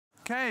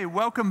Okay,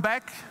 welcome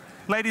back,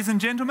 ladies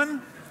and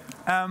gentlemen.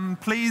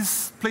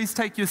 Please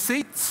take your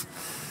seats.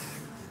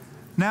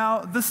 Now,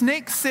 this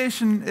next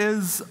session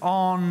is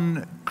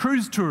on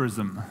cruise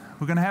tourism.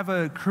 We're going to have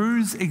a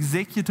cruise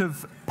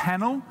executive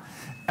panel,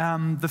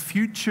 the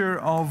future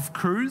of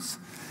cruise.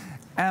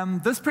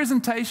 This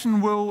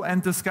presentation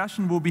and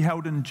discussion will be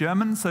held in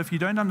German, so if you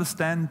don't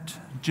understand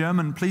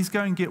German, please go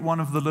and get one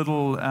of the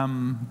little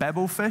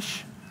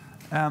babblefish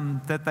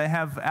that they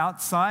have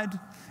outside,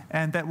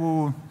 and that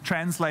will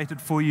translate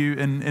it for you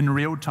in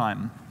real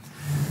time.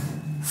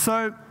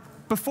 So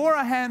before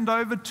I hand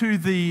over to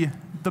the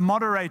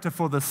moderator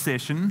for this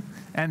session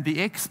and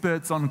the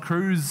experts on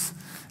cruise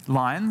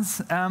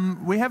lines,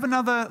 we have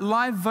another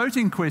live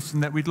voting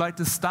question that we'd like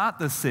to start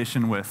this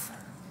session with.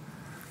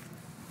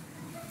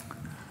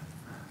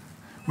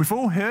 We've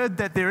all heard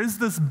that there is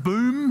this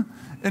boom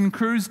in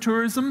cruise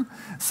tourism.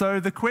 So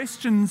the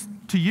question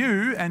to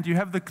you, and you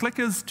have the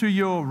clickers to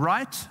your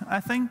right, I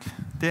think.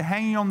 They're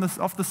hanging on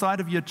off the side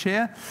of your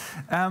chair.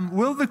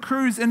 Will the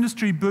cruise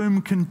industry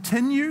boom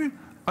continue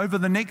over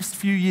the next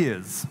few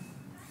years?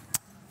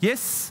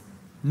 Yes,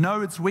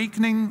 no, it's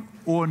weakening,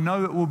 or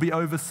no, it will be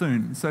over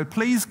soon. So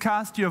please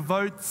cast your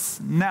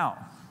votes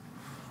now.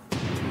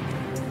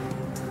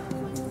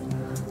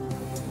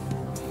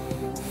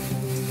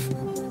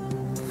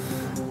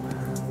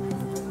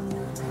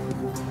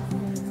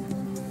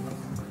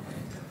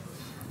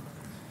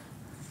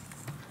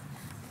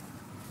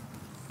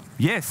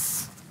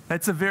 Yes,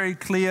 that's a very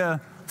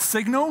clear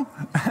signal,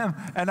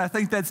 and I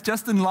think that's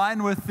just in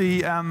line with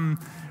the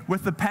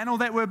panel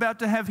that we're about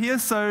to have here.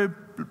 So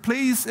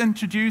please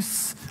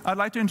I'd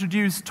like to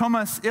introduce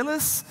Thomas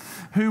Illes,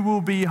 who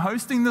will be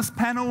hosting this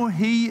panel.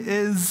 He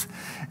is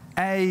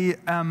an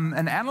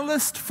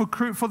analyst for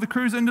the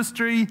cruise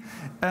industry,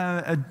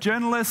 a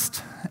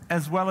journalist,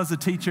 as well as a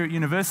teacher at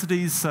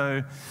universities.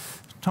 So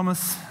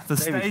Thomas, the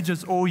stage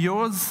is all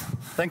yours.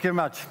 Thank you very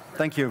much.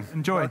 Thank you.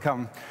 Enjoy.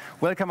 Welcome.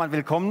 Welcome and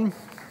willkommen.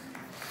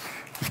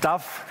 Ich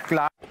darf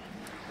klar.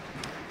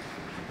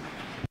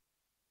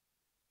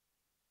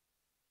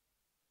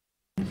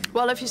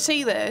 Well, if you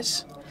see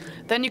this,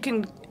 then you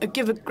can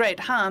give a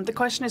great hand. The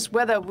question is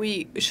whether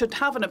we should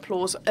have an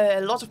applause. A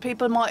lot of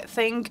people might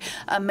think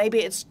maybe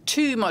it's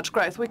too much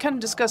growth. We can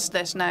discuss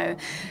this now.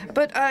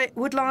 But I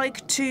would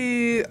like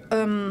to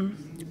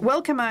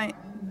welcome a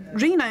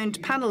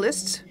renowned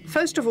panelist.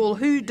 First of all,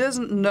 who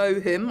doesn't know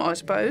him, I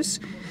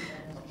suppose?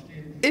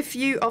 If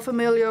you are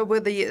familiar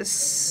with the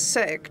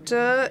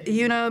sector,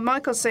 you know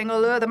Michael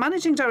Zengerle, the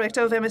managing director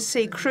of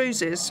MSC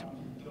Cruises.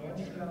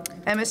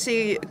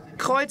 MSC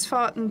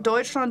Kreuzfahrten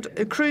Deutschland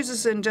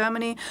Cruises in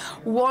Germany,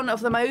 one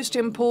of the most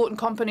important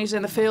companies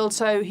in the field,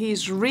 so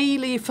he's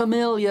really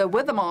familiar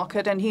with the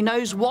market and he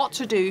knows what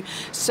to do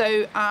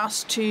so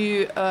as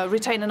to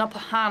retain an upper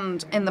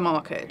hand in the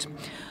market.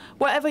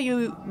 Wherever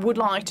you would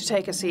like to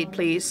take a seat,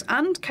 please.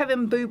 And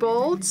Kevin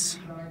Bubolz,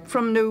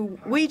 from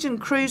Norwegian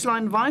Cruise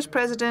Line, Vice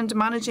President,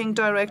 Managing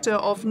Director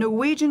of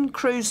Norwegian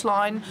Cruise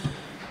Line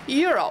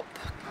Europe.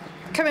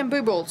 Kevin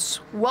Bubolz,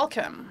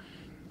 welcome.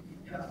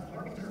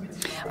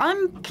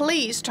 I'm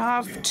pleased to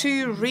have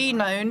two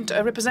renowned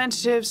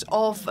representatives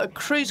of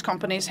cruise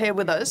companies here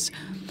with us.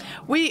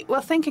 We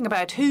were thinking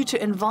about who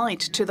to invite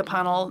to the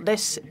panel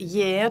this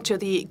year, to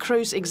the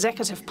cruise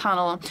executive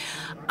panel,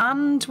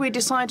 and we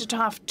decided to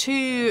have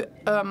two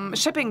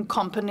shipping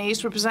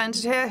companies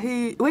represented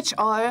here which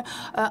are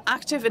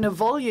active in a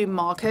volume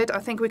market. I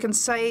think we can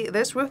say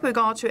this with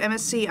regard to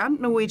MSC and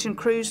Norwegian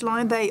Cruise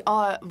Line. They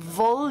are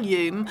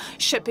volume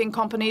shipping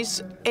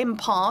companies in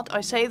part.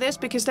 I say this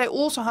because they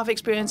also have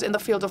experience in the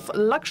field of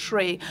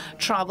luxury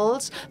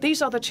travels.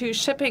 These are the two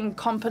shipping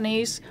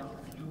companies.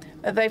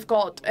 They've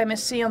got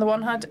MSC on the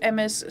one hand,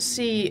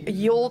 MSC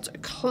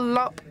Yacht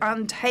Club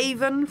and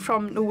Haven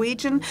from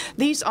Norwegian.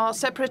 These are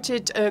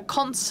separated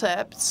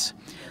concepts,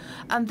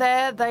 and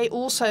there they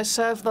also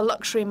serve the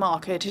luxury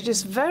market. It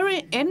is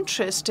very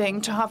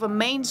interesting to have a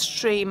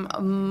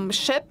mainstream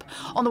ship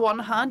on the one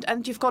hand,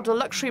 and you've got a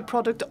luxury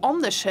product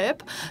on the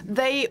ship.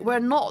 They were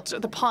not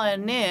the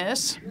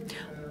pioneers,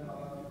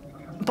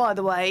 by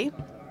the way,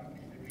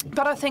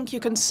 but I think you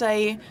can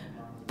say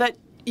that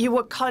you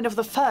were kind of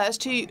the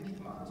first who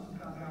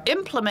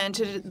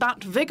implemented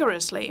that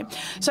vigorously.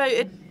 So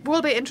it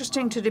will be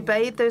interesting to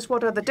debate this.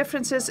 What are the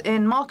differences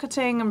in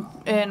marketing and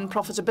in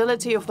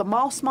profitability of the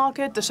mass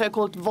market, the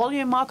so-called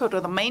volume market or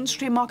the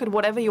mainstream market,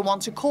 whatever you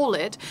want to call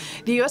it?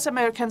 The US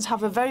Americans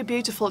have a very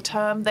beautiful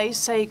term. They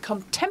say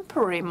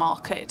contemporary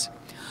market.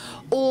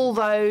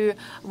 Although,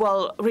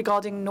 well,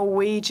 regarding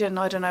Norwegian,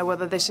 I don't know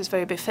whether this is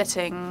very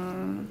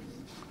befitting.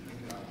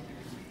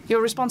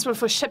 You're responsible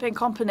for a shipping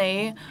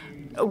company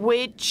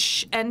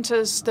which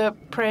enters the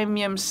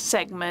premium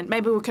segment.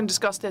 Maybe we can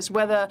discuss this,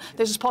 whether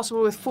this is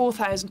possible with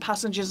 4,000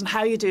 passengers and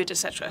how you do it,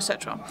 etc.,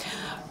 etc.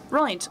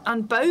 Right,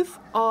 and both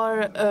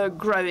are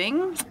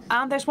growing.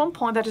 And there's one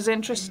point that is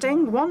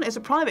interesting. One is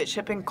a private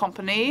shipping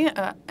company,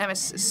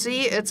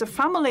 MSC. It's a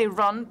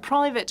family-run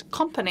private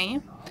company.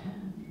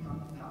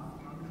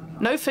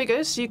 No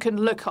figures you can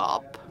look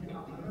up.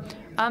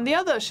 And the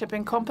other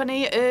shipping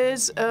company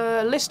is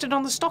listed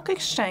on the stock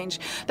exchange.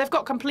 They've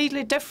got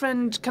completely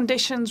different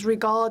conditions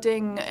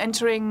regarding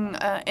entering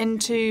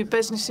into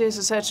businesses,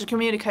 etc., to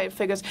communicate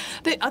figures.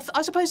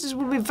 I suppose this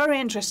will be very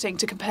interesting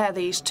to compare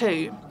these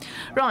two.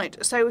 Right,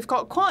 so we've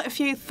got quite a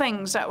few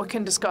things that we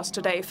can discuss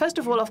today. First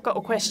of all, I've got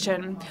a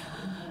question.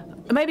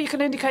 Maybe you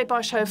can indicate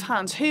by show of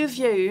hands, who of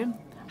you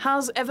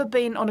has ever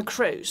been on a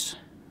cruise?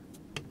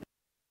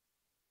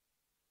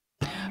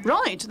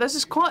 Right, this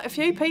is quite a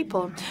few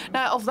people.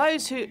 Now, of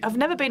those who have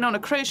never been on a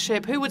cruise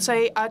ship, who would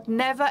say, I'd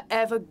never,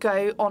 ever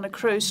go on a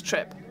cruise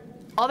trip?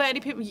 Are there any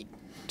people?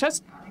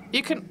 Just,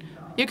 you can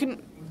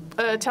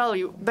tell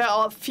you. There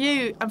are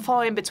few and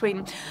far in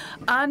between.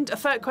 And a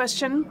third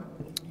question,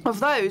 of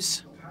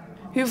those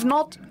who've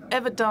not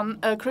ever done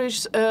a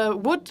cruise,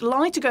 would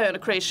like to go on a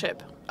cruise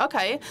ship.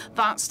 Okay,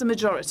 that's the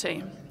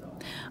majority.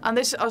 And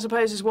this, I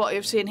suppose, is what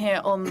you've seen here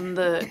on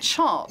the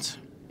chart.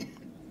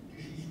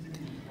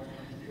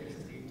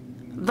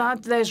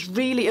 That there's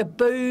really a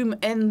boom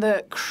in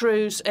the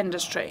cruise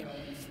industry.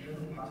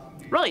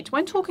 Right,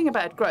 when talking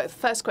about growth,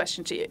 first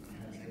question to you,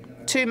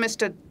 to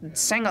Mr.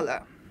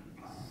 Zengerle.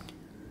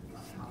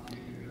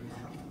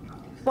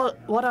 Well,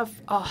 what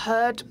I've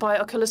heard by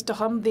Achilles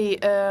Dacham, the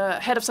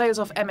head of sales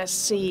of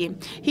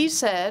MSC, he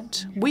said,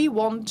 we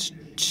want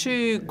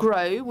to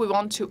grow, we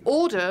want to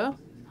order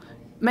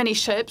many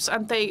ships,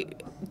 and they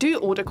do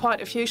order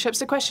quite a few ships.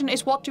 The question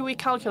is, what do we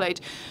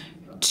calculate?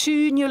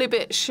 2 newly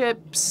built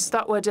ships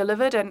that were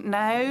delivered, and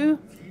now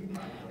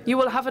you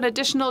will have an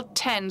additional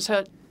 10,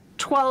 so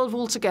 12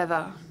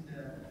 altogether.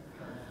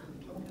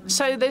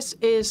 So this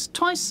is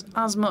twice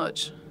as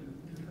much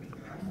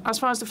as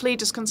far as the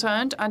fleet is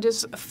concerned, and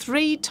is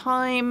 3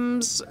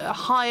 times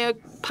higher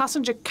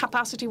passenger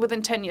capacity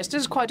within 10 years.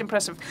 This is quite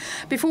impressive.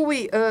 Before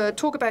we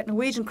talk about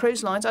Norwegian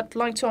Cruise Lines, I'd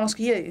like to ask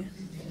you,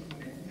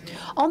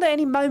 are there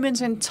any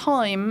moments in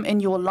time in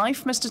your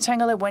life, Mr.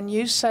 Zengerle,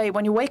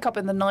 when you wake up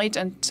in the night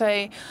and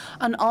say,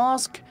 and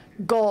ask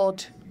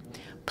God,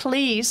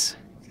 please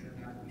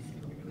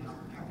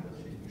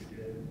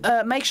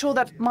make sure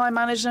that my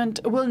management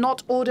will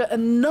not order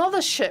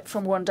another ship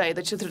from one day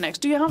to the next?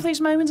 Do you have these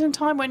moments in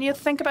time when you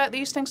think about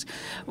these things?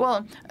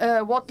 Well,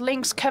 what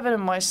links Kevin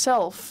and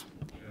myself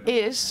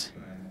is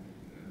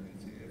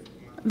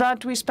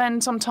that we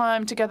spent some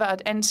time together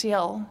at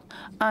NCL,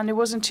 and it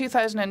was in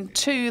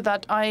 2002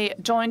 that I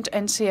joined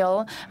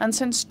NCL, and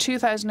since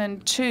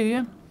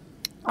 2002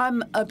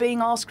 I'm being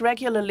asked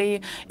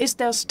regularly, is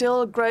there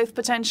still growth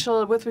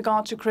potential with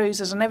regard to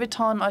cruises? And every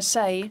time I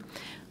say,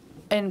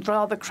 in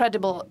rather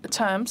credible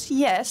terms,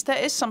 yes, there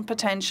is some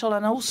potential,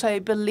 and also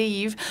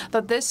believe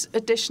that this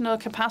additional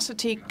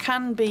capacity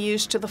can be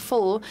used to the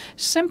full,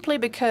 simply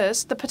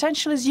because the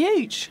potential is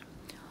huge.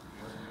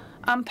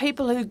 And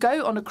people who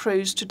go on a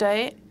cruise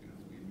today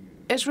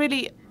is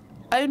really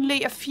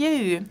only a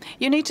few.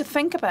 You need to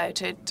think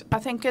about it. I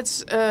think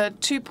it's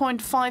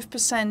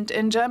 2.5%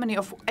 in Germany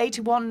of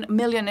 81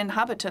 million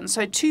inhabitants.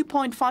 So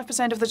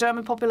 2.5% of the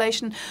German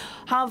population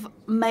have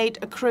made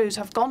a cruise,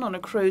 have gone on a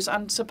cruise.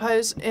 And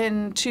suppose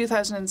in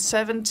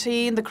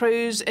 2017, the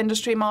cruise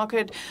industry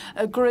market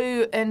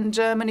grew in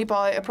Germany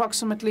by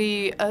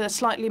approximately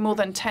slightly more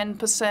than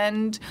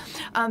 10%.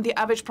 And the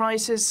average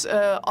prices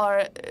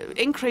are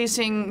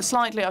increasing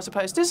slightly, I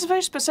suppose. This is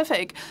very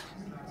specific.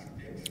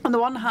 On the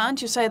one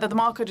hand, you say that the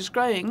market is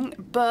growing,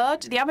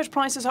 but the average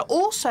prices are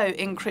also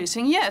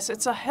increasing. Yes,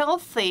 it's a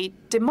healthy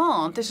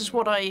demand. This is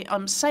what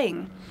I'm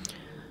saying.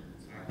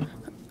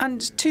 And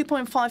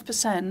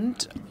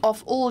 2.5%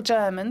 of all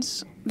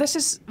Germans, this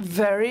is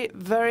very,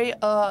 very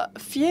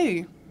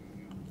few.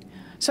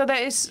 So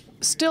there is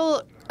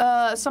still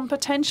some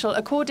potential.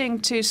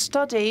 According to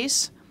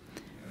studies,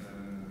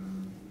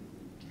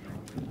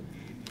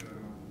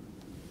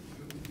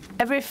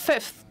 every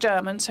 5th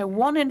German, so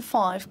 1 in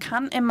 5,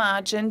 can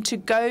imagine to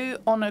go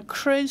on a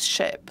cruise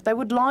ship. They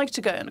would like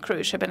to go on a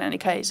cruise ship in any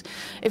case,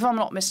 if I'm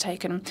not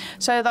mistaken.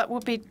 So that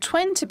would be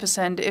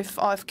 20% if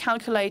I've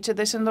calculated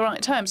this in the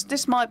right terms.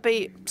 This might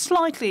be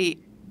slightly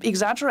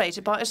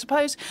exaggerated, but I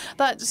suppose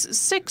that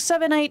 6,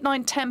 7, 8,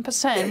 9,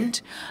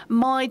 10%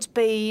 might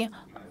be,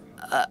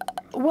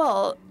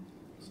 well,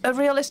 a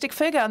realistic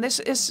figure. And this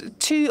is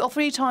 2 or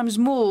 3 times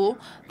more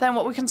than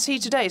what we can see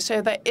today.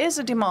 So there is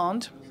a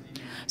demand.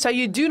 So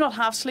you do not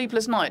have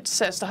sleepless nights,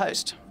 says the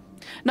host.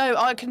 No,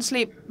 I can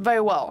sleep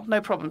very well.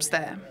 No problems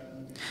there.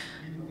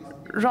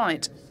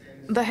 Right.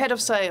 The head of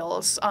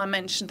sales, I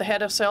mentioned the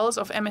head of sales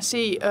of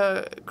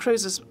MSC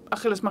Cruises,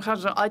 Achilles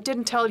Dacham. I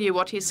didn't tell you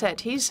what he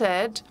said. He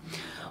said,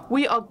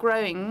 we are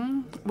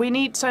growing. We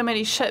need so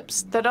many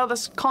ships that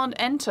others can't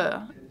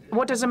enter.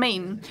 What does it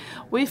mean?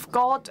 We've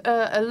got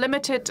a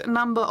limited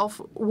number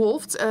of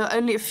wharves.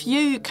 Only a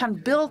few can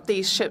build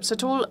these ships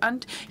at all.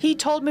 And he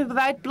told me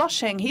without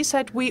blushing, he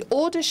said, we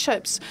order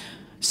ships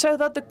so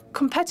that the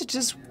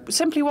competitors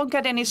simply won't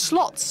get any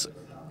slots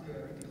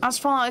as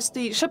far as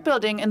the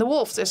shipbuilding in the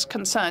wharves is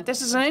concerned.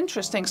 This is an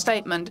interesting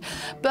statement.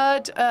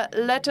 But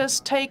let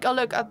us take a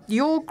look at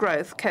your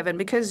growth, Kevin,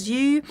 because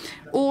you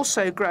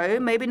also grow,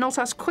 maybe not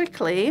as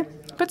quickly,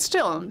 but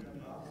still.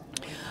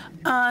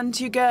 And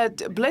you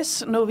get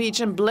Bliss,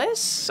 Norwegian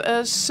Bliss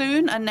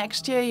soon, and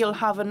next year you'll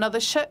have another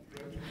ship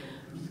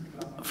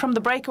from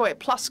the Breakaway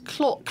Plus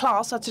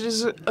class, that it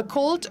is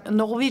called,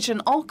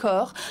 Norwegian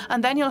Anchor,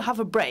 and then you'll have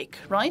a break,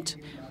 right?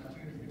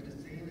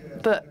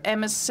 But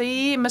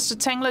MSC, Mr.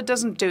 Zengerle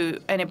doesn't do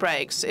any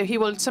breaks. He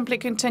will simply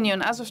continue,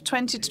 and as of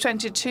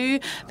 2022,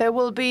 there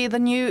will be the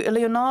new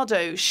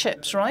Leonardo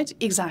ships, right?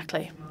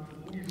 Exactly.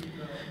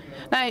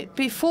 Now,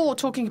 before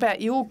talking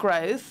about your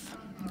growth,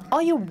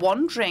 are you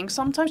wondering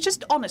sometimes,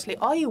 just honestly,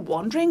 are you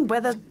wondering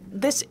whether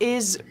this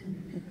is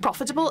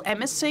profitable,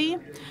 MSC?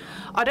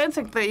 I don't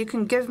think that you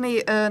can give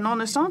me an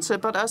honest answer,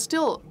 but I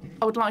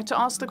would like to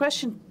ask the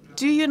question,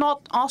 do you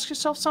not ask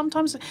yourself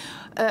sometimes,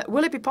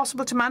 will it be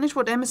possible to manage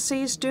what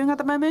MSC is doing at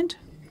the moment?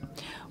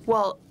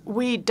 Well,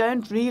 we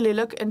don't really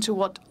look into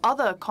what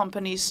other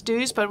companies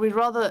do, but we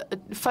rather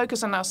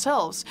focus on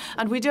ourselves,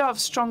 and we do have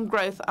strong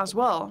growth as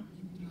well.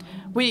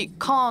 We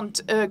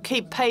can't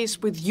keep pace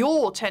with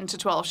your 10 to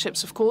 12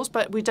 ships, of course,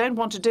 but we don't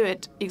want to do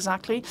it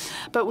exactly.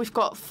 But we've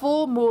got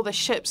 4 more the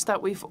ships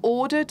that we've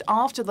ordered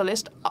after the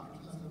list,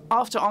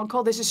 after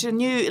Encore. This is your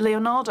new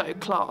Leonardo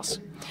class.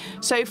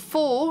 So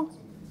 4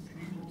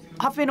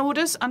 have been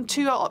orders and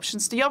 2 are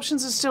options. The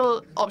options are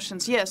still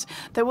options, yes.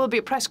 There will be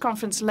a press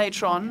conference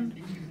later on.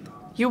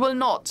 You will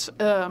not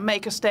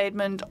make a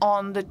statement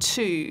on the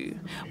 2.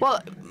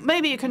 Well,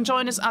 maybe you can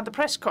join us at the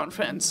press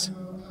conference.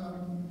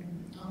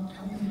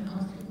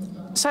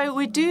 So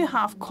we do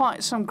have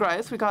quite some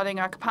growth regarding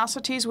our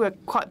capacities. We're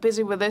quite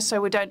busy with this,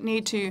 so we don't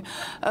need to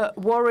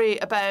worry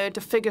about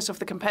the figures of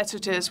the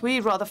competitors. We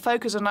rather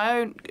focus on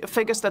our own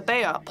figures that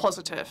they are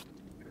positive.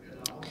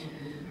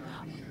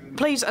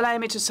 Please allow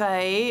me to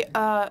say,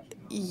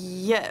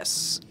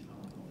 yes,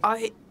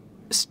 I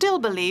still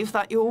believe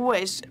that you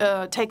always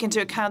take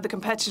into account the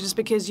competitors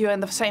because you're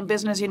in the same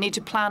business. You need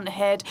to plan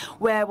ahead.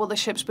 Where will the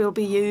ships will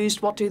be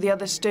used? What do the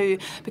others do?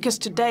 Because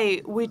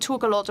today we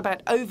talk a lot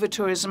about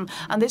over-tourism,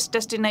 and this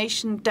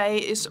destination day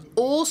is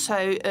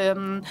also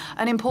an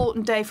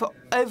important day for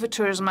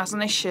over-tourism as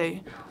an issue.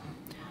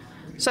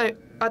 So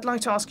I'd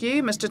like to ask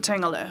you, Mr.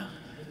 Zengerle,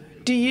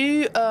 do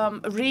you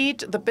read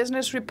the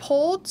business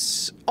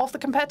reports of the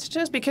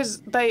competitors? Because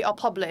they are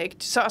public,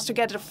 so as to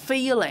get a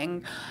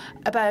feeling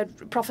about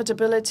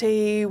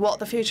profitability, what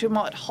the future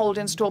might hold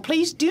in store.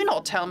 Please do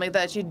not tell me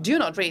that you do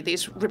not read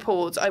these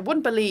reports. I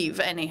wouldn't believe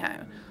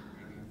anyhow.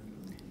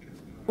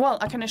 Well,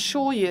 I can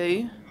assure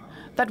you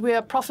that we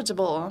are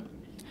profitable,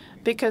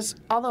 because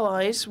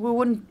otherwise we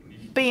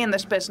wouldn't be in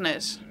this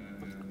business.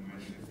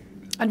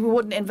 And we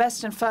wouldn't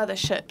invest in further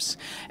ships.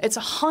 It's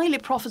a highly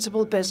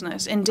profitable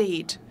business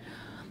indeed.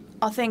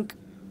 I think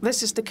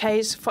this is the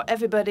case for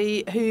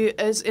everybody who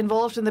is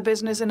involved in the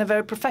business in a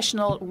very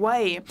professional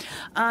way.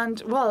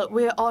 And, well,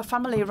 we are a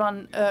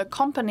family-run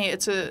company.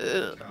 It's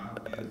a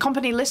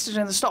company listed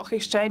in the stock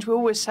exchange. We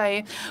always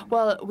say,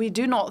 well, we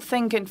do not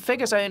think in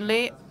figures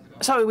only.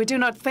 Sorry, we do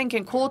not think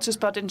in quarters,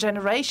 but in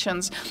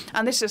generations.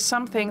 And this is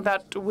something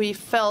that we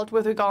felt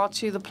with regard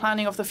to the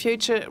planning of the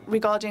future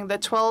regarding the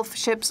 12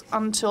 ships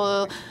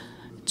until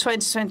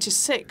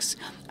 2026.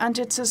 And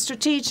it's a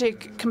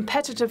strategic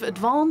competitive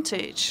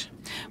advantage.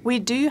 We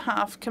do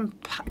have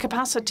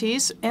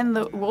capacities in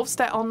the wharves.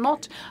 There are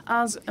not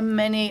as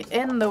many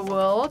in the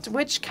world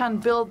which can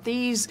build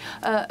these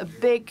in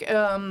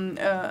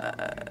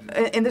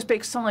this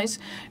big size.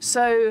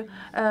 So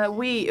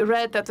we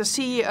read that the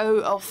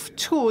CEO of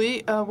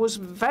TUI was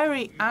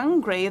very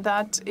angry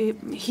that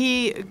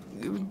he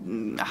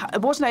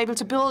wasn't able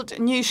to build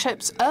new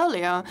ships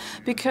earlier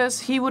because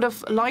he would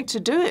have liked to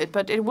do it,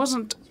 but it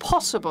wasn't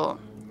possible.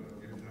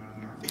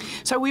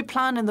 So we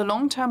plan in the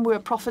long term, we're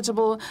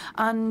profitable,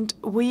 and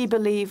we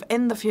believe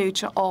in the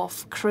future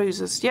of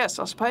cruises. Yes,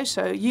 I suppose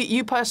so.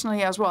 You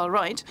personally as well,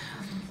 right?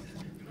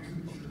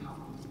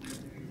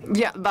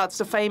 Yeah, that's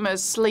the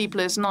famous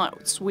sleepless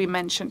nights we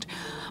mentioned.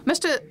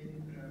 Mr.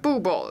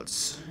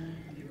 Bubolz,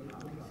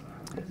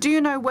 do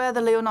you know where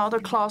the Leonardo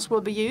class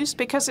will be used?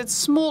 Because it's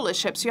smaller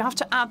ships, you have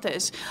to add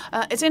this.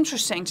 It's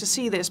interesting to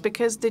see this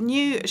because the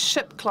new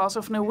ship class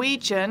of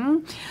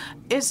Norwegian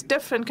is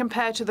different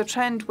compared to the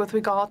trend with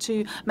regard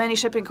to many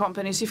shipping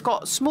companies. You've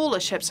got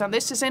smaller ships, and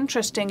this is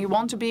interesting. You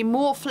want to be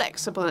more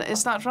flexible,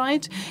 is that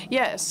right?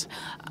 Yes.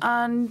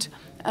 And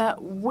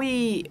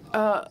we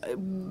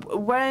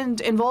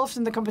weren't involved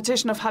in the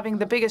competition of having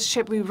the biggest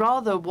ship. We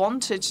rather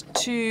wanted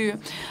to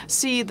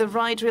see the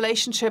right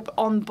relationship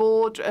on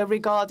board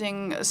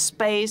regarding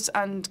space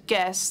and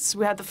guests.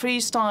 We had the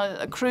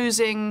freestyle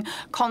cruising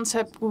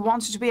concept. We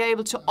wanted to be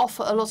able to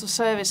offer a lot of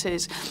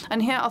services.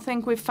 And here I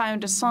think we've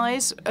found a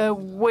size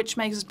which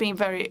makes us being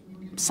very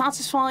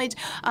satisfied,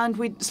 and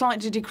we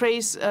slightly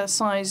decrease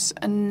size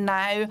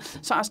now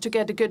so as to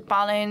get a good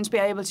balance, be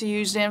able to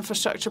use the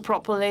infrastructure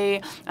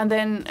properly. And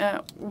then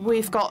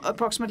we've got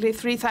approximately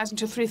 3,000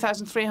 to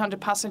 3,300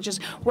 passengers.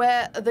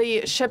 Where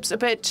the ship's a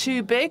bit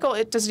too big, or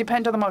it does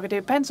depend on the market?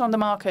 It depends on the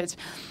market.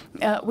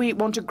 We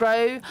want to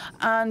grow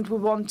and we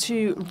want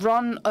to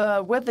run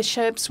with the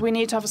ships. We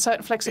need to have a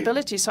certain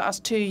flexibility so as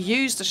to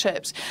use the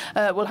ships.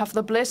 We'll have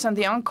the Bliss and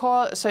the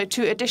Encore, so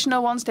two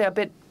additional ones. They're a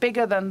bit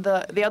bigger than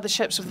the other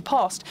ships of the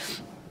past.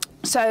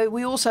 So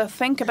we also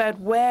think about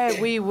where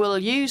we will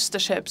use the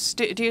ships.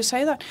 Do you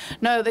say that?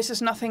 No, this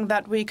is nothing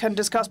that we can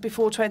discuss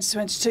before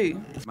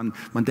 2022.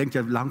 Man denkt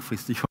ja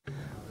langfristig.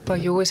 Well,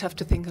 you always have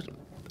to think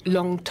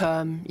long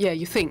term. Yeah,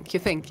 you think.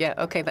 Yeah,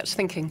 okay, that's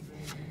thinking.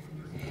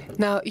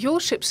 Now, your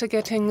ships are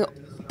getting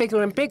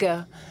bigger and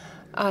bigger.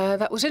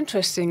 That was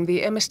interesting.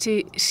 The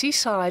MST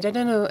Seaside, I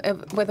don't know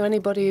whether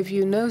anybody of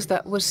you knows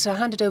that, was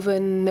handed over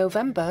in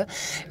November.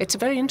 It's a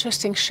very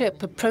interesting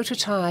ship, a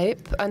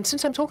prototype. And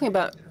since I'm talking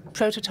about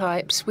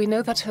prototypes, we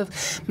know that of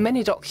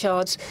many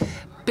dockyards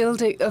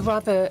building,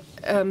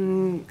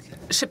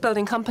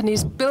 shipbuilding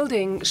companies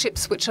building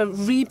ships which are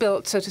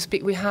rebuilt, so to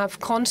speak. We have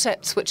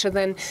concepts which are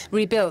then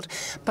rebuilt.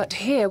 But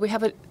here we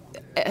have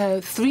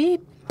 3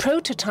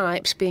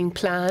 prototypes being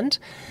planned,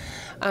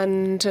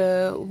 and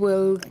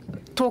we'll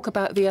talk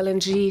about the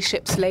LNG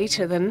ships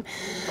later then.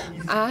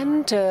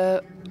 And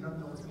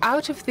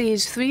out of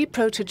these 3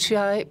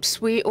 prototypes,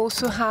 we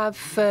also have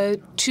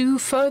 2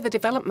 further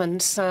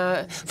developments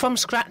from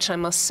scratch, I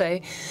must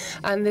say.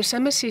 And this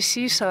MSC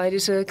Seaside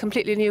is a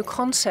completely new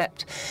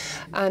concept.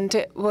 And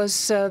it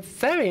was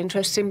very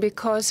interesting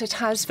because it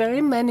has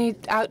very many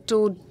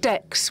outdoor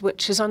decks,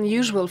 which is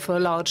unusual for a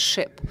large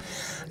ship.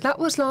 That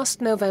was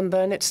last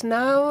November, and it's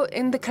now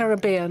in the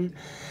Caribbean.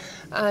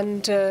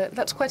 And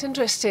that's quite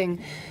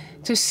interesting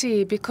to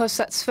see, because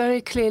that's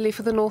very clearly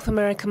for the North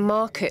American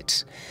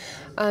market.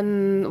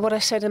 And what I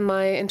said in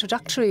my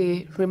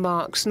introductory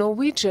remarks,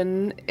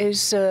 Norwegian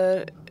is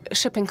a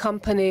shipping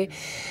company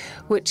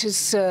which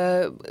is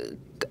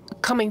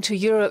coming to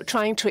Europe,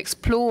 trying to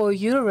explore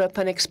Europe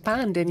and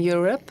expand in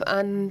Europe,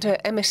 and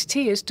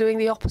MST is doing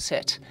the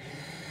opposite.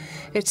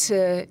 It's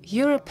a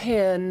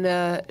European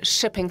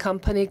shipping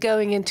company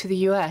going into the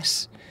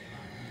US.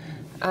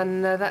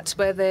 And that's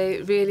where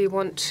they really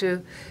want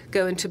to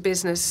go into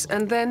business.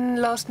 And then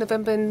last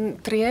November in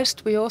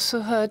Trieste, we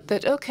also heard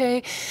that,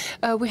 okay,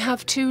 we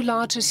have 2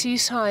 larger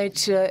seaside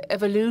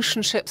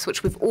Evolution ships,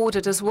 which we've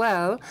ordered as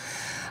well.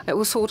 It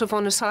was sort of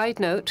on a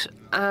side note.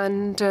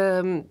 And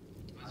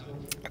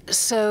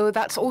so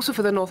that's also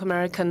for the North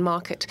American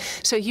market.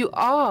 So you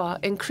are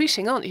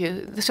increasing, aren't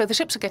you? So the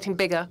ships are getting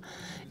bigger.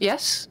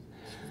 Yes?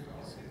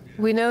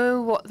 We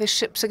know what the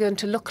ships are going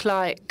to look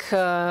like,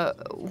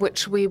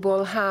 which we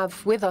will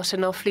have with us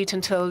in our fleet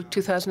until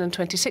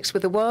 2026.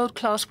 With the World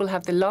Class, we'll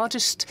have the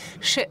largest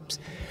ships.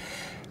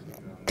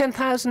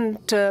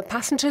 10,000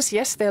 passengers,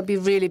 yes, they'll be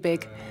really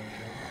big.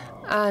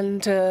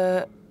 And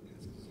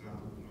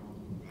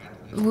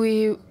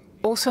we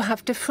also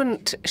have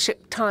different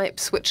ship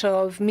types, which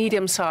are of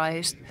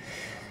medium-sized.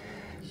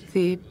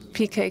 The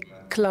PK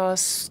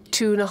class,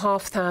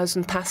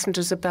 2,500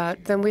 passengers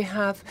about. Then we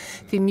have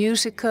the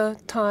Musica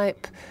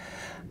type,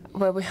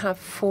 where we have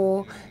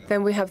 4.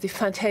 Then we have the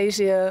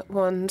Fantasia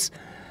ones,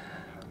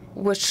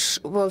 which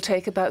will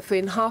take about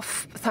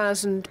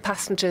 3,500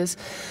 passengers.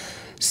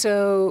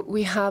 So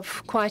we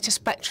have quite a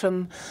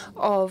spectrum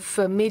of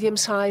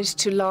medium-sized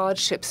to large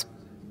ships.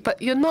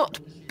 But you're not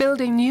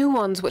building new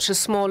ones which are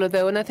smaller,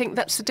 though, and I think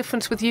that's the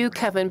difference with you,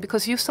 Kevin,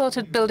 because you've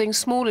started building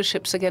smaller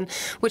ships again,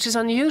 which is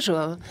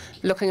unusual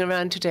looking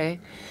around today.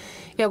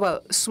 Yeah,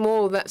 well,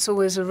 small, that's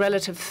always a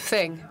relative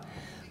thing.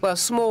 Well,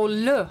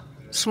 smaller,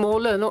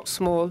 not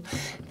small.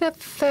 They're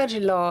fairly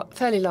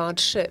large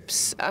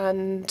ships,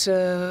 and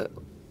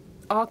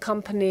our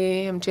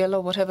company, Zengerle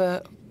or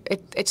whatever,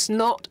 it's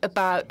not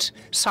about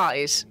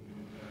size.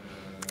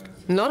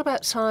 Not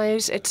about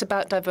size, it's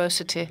about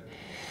diversity.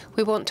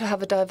 We want to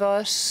have a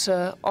diverse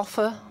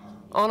offer,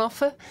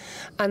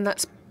 and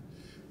that's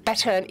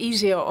better and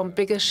easier on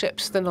bigger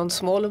ships than on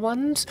smaller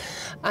ones.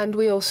 And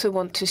we also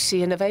want to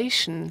see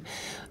innovation.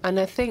 And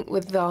I think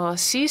with our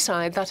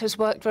Seaside, that has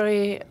worked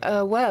very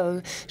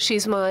well.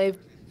 She's my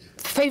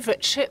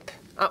favorite ship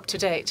up to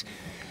date,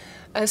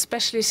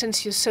 especially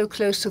since you're so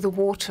close to the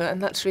water,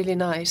 and that's really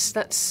nice.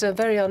 That's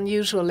very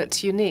unusual.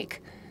 It's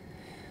unique.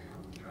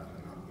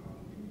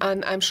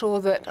 And I'm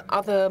sure that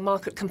other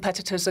market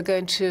competitors are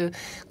going to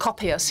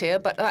copy us here,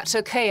 but that's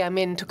okay. I'm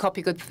in to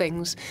copy good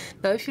things.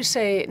 Now, if you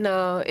say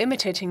now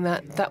imitating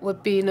that, that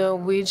would be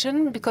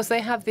Norwegian, because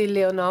they have the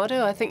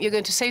Leonardo. I think you're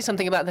going to say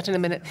something about that in a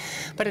minute.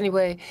 But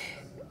anyway,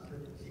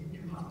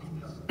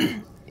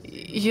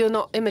 you're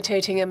not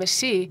imitating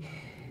MSC.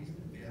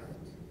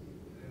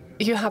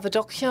 You have a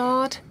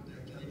dockyard,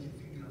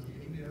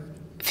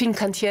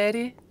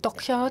 Fincantieri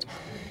dockyard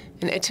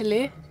in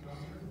Italy.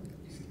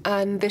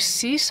 And the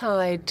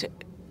Seaside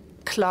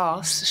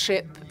class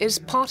ship is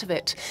part of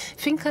it.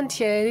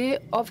 Fincantieri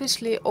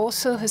obviously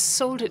also has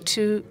sold it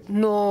to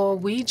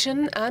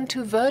Norwegian and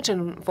to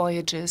Virgin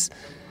Voyages,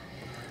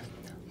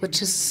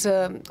 which is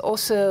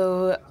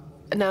also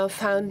now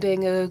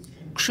founding a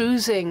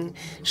cruising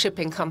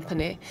shipping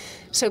company.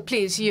 So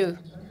please, you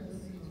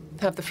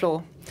have the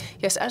floor.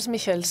 Yes, as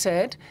Michael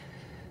said,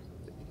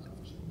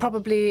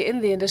 probably in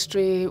the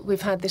industry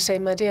we've had the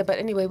same idea. But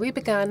anyway, we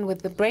began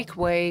with the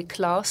breakaway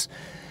class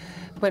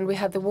when we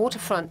had the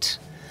waterfront.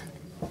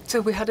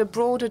 So we had a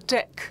broader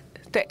deck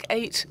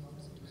 8,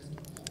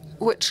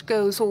 which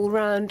goes all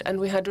round, and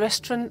we had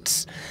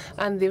restaurants,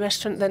 and the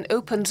restaurant then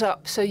opens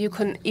up so you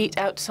can eat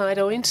outside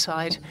or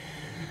inside.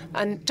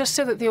 And just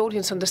so that the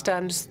audience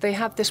understands, they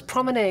have this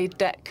promenade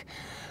deck,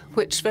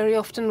 which very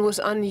often was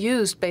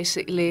unused,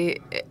 basically.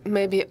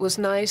 Maybe it was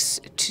nice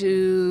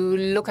to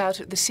look out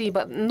at the sea,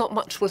 but not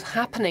much was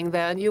happening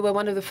there, and you were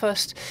one of the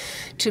first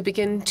to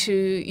begin to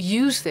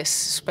use this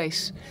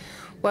space.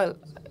 Well,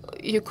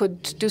 you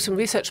could do some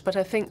research, but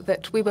I think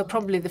that we were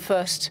probably the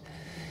first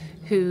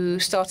who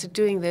started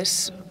doing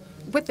this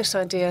with this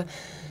idea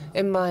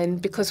in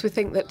mind, because we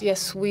think that,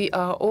 yes, we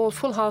are all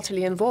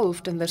full-heartedly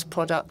involved in this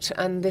product,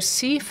 and the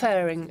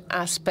seafaring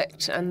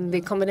aspect and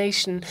the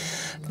combination,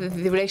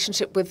 the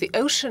relationship with the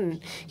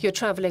ocean you're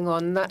traveling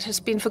on, that has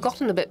been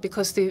forgotten a bit,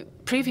 because the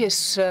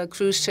previous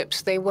cruise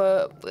ships, they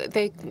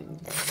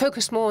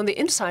focused more on the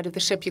inside of the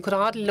ship. You could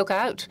hardly look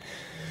out.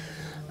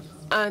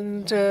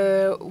 And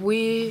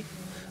we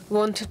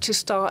wanted to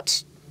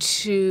start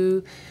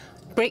to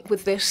break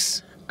with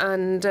this,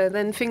 and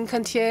then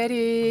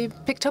Fincantieri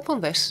picked up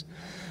on this.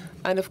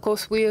 And of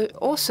course, we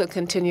also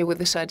continue with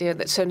this idea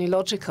that's only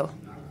logical.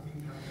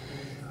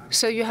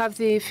 So you have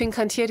the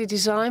Fincantieri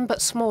design,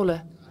 but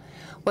smaller.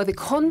 Well, the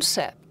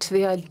concept,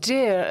 the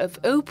idea of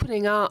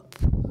opening up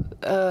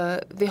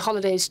the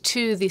holidays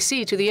to the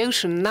sea, to the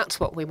ocean, that's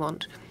what we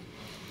want.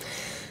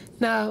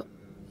 Now,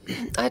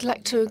 I'd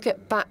like to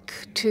get back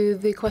to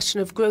the question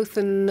of growth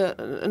in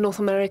North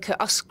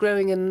America, us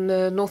growing in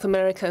North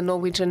America and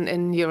Norwegian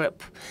in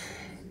Europe.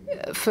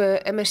 For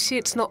MSC,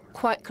 it's not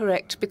quite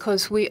correct,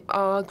 because we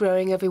are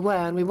growing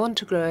everywhere, and we want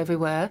to grow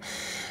everywhere.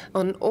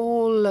 On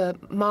all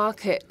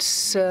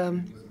markets,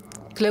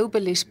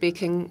 globally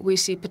speaking, we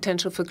see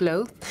potential for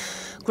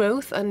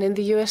growth. And in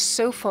the US,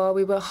 so far,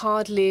 we were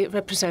hardly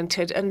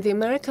represented. And the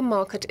American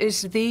market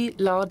is the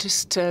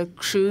largest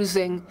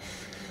cruising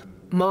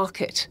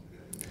market.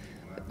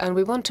 And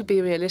we want to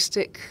be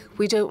realistic.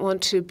 We don't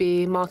want to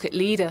be market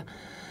leader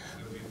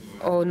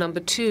or number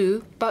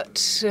 2,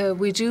 but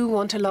we do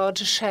want a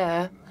larger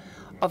share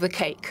of the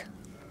cake.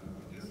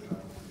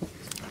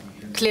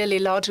 Clearly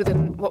larger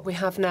than what we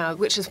have now,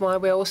 which is why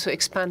we're also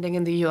expanding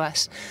in the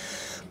US.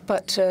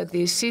 But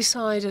the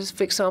Seaside,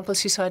 for example,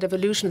 Seaside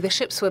Evolution, the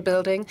ships we're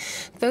building,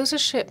 those are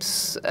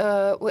ships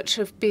which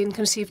have been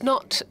conceived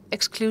not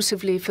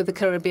exclusively for the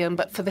Caribbean,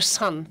 but for the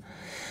sun.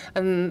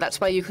 And that's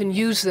why you can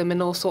use them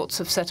in all sorts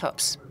of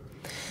setups.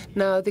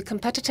 Now, the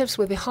competitives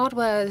with the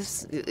hardware,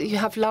 you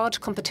have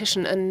large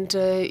competition, and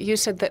you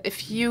said that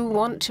if you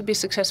want to be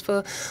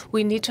successful,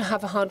 we need to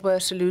have a hardware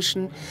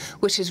solution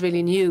which is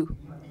really new.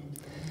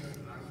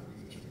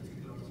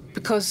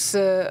 Because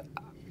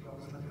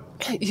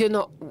you're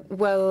not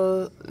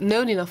well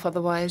known enough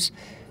otherwise.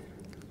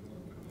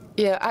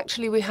 Yeah,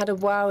 actually, we had a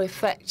wow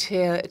effect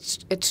here.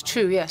 It's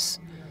true, yes.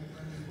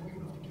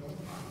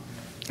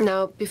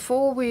 Now,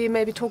 before we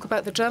maybe talk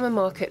about the German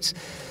market,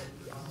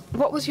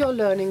 what was your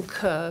learning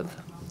curve?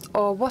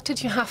 Or what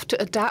did you have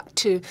to adapt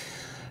to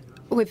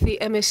with the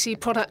MSC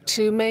product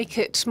to make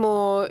it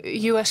more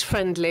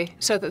US-friendly,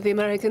 so that the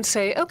Americans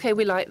say, OK,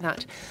 we like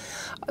that?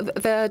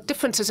 There are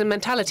differences in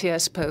mentality, I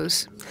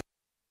suppose.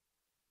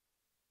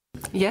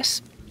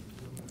 Yes,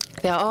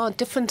 there are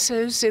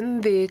differences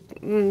in the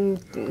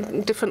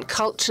different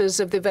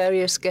cultures of the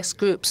various guest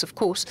groups, of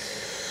course.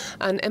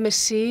 And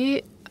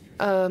MSC,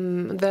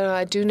 there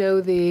I do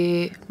know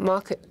the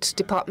market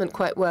department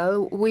quite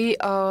well. We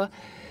are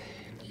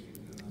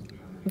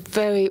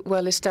very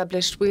well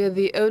established. We are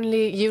the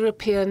only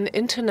European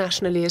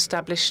internationally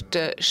established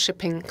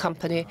shipping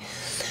company.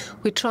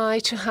 We try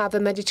to have a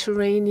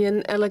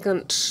Mediterranean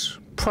elegant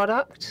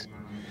product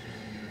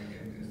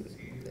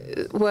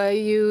where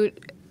you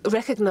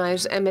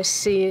recognize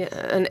MSC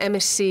and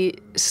MSC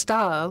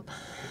style,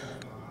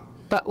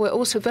 but we're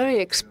also very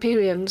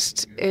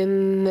experienced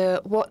in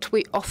what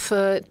we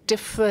offer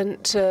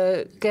different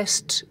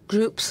guest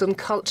groups and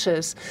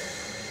cultures,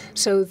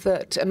 so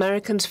that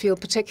Americans feel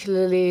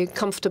particularly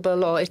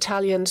comfortable, or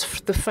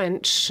Italians, the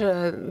French,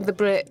 the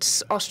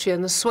Brits,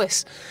 Austrians,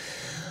 Swiss.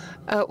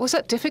 Was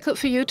that difficult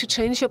for you to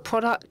change your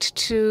product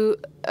to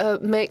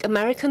make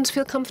Americans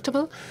feel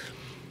comfortable?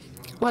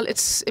 Well,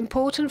 it's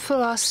important for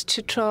us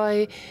to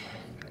try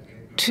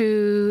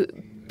to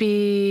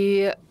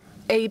be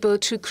able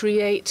to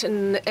create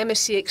an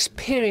MSC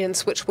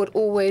experience which would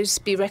always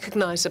be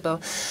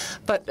recognizable.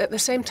 But at the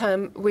same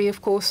time, we,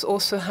 of course,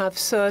 also have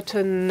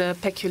certain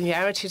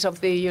peculiarities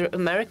of the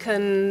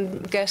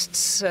American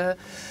guests,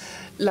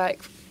 like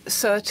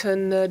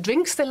certain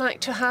drinks they like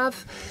to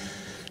have.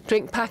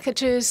 drink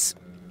packages,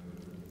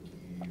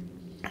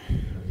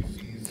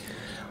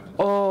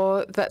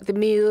 or that the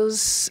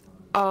meals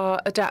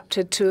are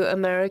adapted to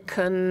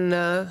American,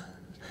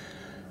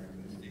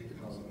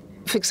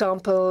 for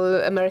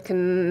example,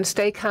 American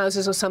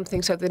steakhouses or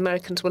something, so the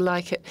Americans will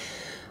like it.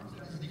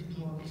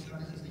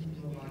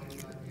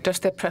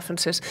 Just their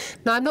preferences.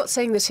 Now, I'm not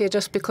saying this here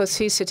just because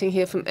he's sitting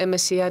here from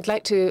MSC. I'd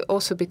like to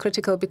also be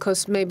critical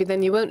because maybe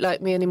then you won't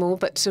like me anymore.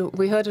 But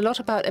we heard a lot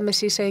about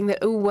MSC saying that,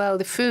 oh, well,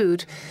 the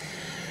food,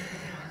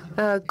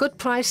 good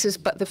prices,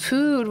 but the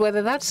food,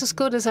 whether that's as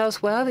good as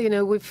elsewhere, you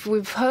know,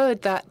 we've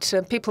heard that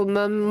people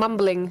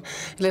mumbling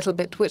a little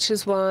bit, which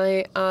is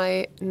why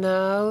I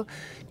now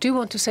do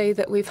want to say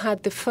that we've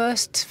had the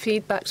first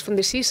feedbacks from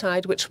the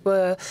seaside, which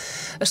were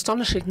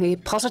astonishingly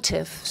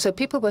positive. So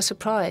people were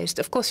surprised.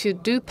 Of course, you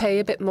do pay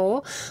a bit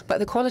more, but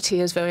the quality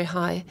is very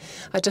high.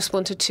 I just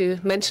wanted to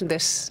mention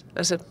this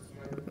as a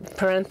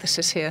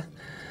parenthesis here.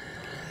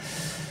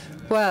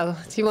 Well,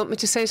 do you want me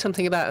to say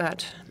something about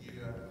that?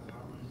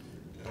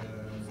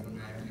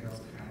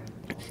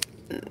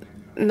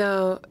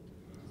 Now,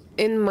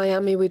 in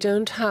Miami, we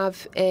don't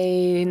have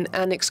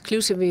an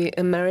exclusively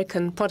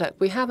American product.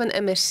 We have an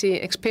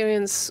MSC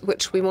experience,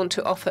 which we want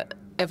to offer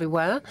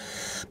everywhere,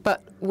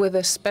 but with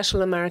a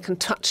special American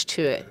touch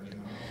to it.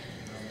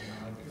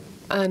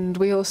 And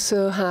we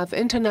also have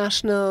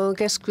international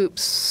guest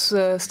groups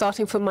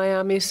starting from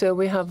Miami, so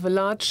we have a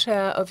large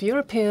share of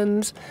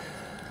Europeans,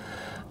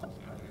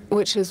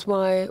 which is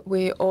why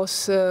we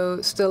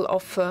also still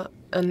offer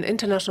an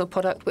international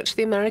product, which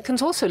the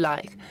Americans also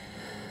like.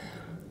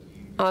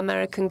 Our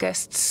American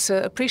guests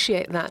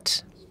appreciate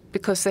that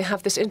because they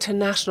have this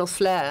international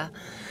flair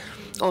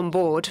on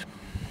board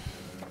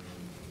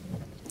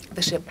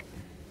the ship.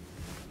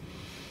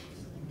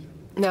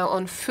 Now,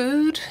 on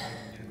food,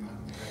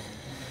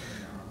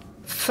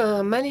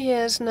 for many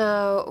years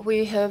now,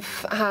 we have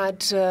had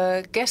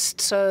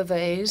guest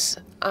surveys,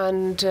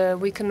 and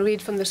we can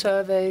read from the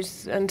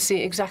surveys and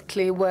see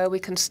exactly where we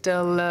can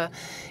still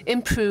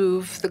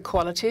improve the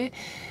quality.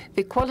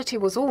 The quality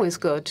was always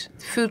good.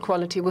 Food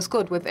quality was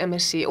good with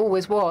MSC,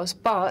 always was,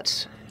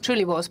 but,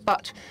 truly was.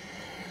 But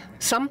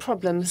some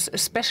problems,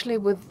 especially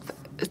with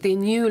the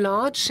new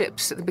large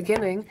ships at the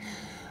beginning,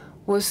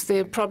 was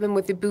the problem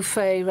with the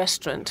buffet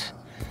restaurant.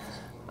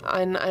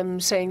 And I'm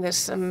saying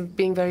this, I'm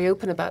being very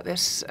open about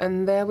this.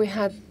 And there we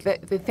had,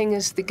 the thing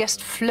is, the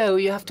guest flow.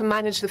 You have to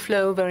manage the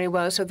flow very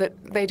well so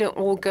that they don't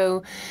all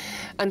go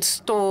and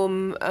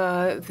storm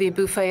the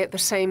buffet at the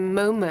same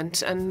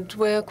moment. And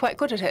we're quite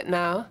good at it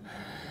now.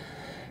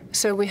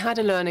 So we had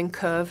a learning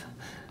curve.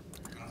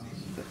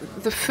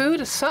 The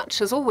food as such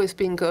has always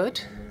been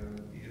good,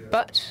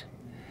 but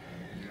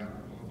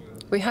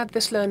we had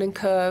this learning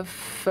curve,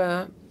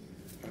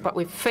 but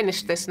we've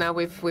finished this now,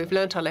 we've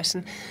learned our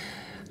lesson,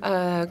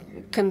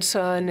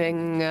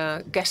 concerning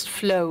guest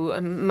flow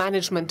and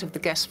management of the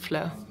guest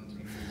flow.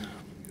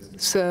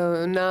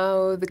 So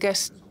now the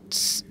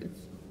guests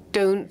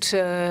don't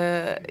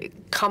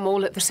come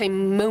all at the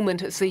same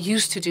moment as they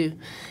used to do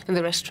in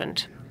the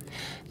restaurant.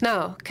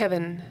 Now,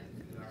 Kevin,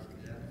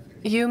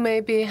 you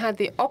maybe had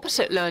the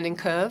opposite learning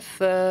curve.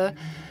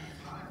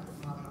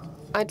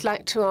 I'd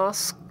like to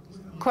ask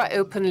quite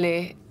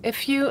openly,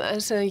 if you,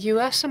 as a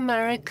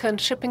US-American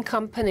shipping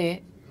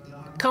company,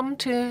 come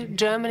to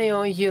Germany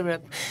or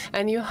Europe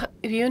and you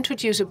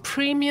introduce a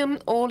premium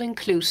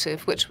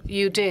all-inclusive, which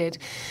you did,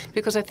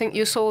 because I think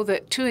you saw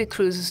that TUI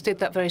Cruises did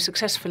that very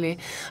successfully.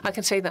 I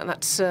can say that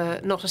that's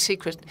not a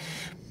secret.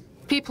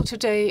 People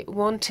today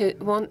want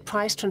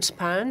price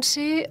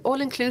transparency.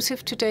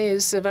 All-inclusive today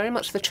is very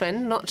much the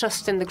trend, not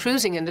just in the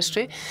cruising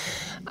industry.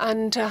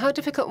 And how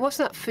difficult was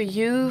that for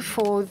you,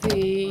 for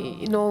the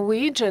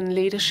Norwegian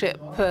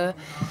leadership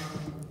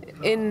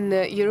in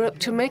Europe,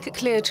 to make it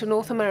clear to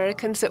North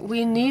Americans that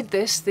we need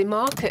this? The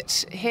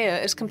market here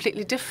is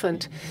completely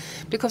different.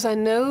 Because I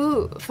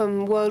know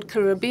from World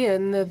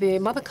Caribbean, the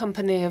mother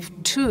company of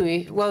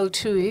TUI, World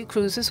TUI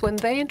Cruises, when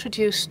they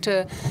introduced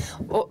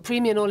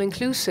premium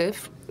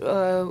all-inclusive,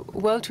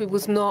 World TUI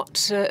was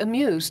not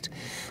amused.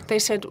 They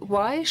said,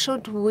 why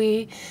should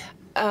we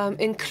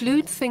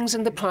include things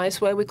in the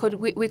price where we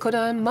could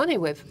earn money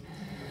with?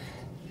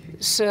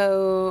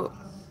 So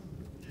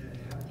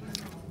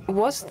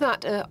was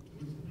that a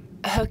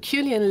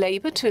Herculean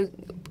labor to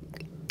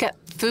get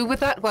through with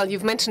that? Well,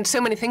 you've mentioned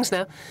so many things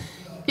now.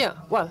 Yeah,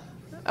 well,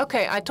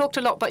 okay, I talked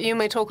a lot, but you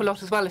may talk a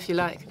lot as well if you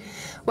like.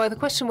 Well, the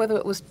question whether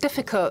it was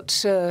difficult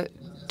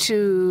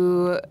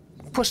to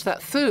push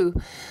that through.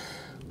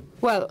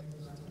 Well,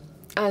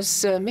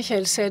 as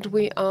Michael said,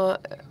 we are,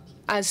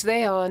 as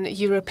they are an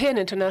European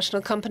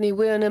international company,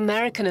 we're an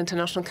American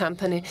international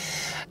company.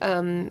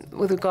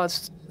 With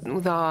regards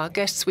with our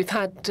guests, we've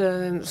had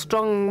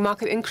strong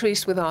market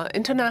increase with our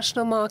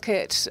international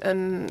market.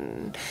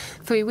 And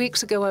 3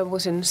 weeks ago, I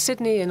was in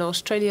Sydney in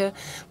Australia.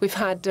 We've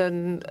had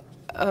an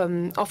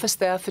office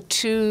there for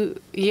 2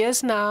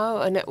 years now,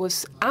 and it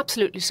was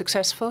absolutely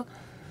successful.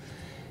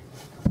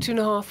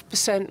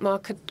 2.5%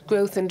 market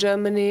growth in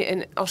Germany,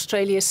 in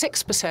Australia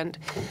 6%.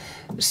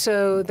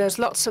 So there's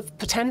lots of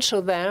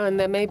potential there, and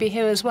there may be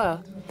here as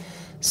well.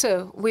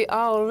 So we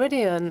are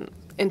already an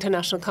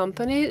international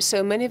company.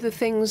 So many of the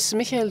things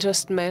Michael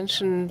just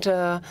mentioned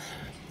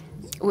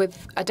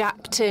with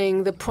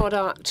adapting the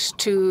product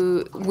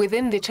to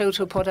within the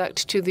total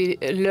product to the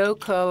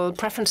local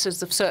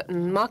preferences of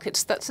certain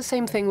markets, that's the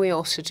same thing we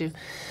also do.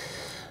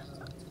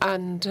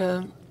 And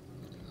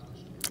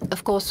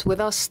of course, with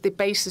us, the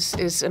basis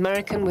is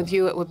American. With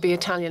you, it would be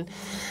Italian.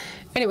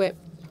 Anyway,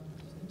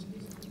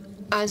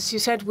 as you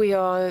said, we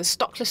are a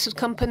stock-listed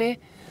company.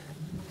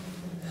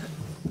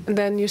 And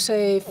then you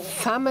say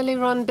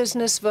family-run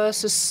business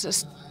versus a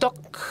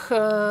stock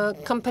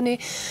company.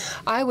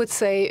 I would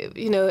say,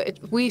 you know,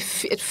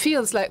 it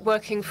feels like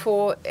working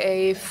for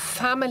a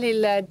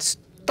family-led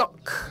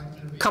stock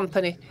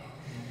company.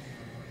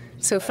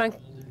 So Frank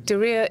de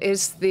Reer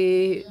is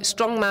the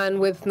strong man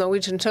with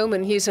Norwegian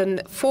Towman. He's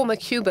a former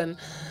Cuban.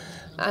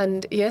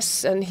 And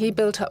yes, and he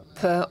built up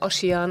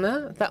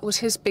Oceana. That was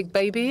his big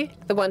baby,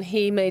 the one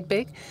he made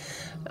big.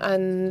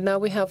 And now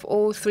we have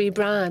all three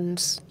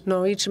brands,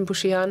 Norwegian,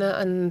 Oceana,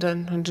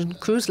 and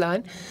Cruise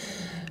Line.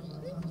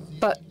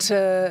 But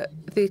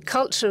the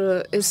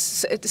culture it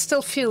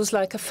still feels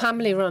like a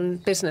family-run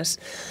business.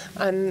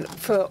 And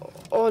for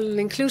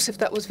all-inclusive,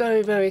 that was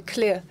very, very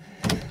clear.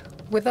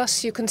 With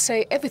us, you can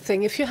say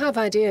everything. If you have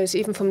ideas,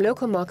 even from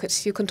local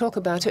markets, you can talk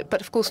about it,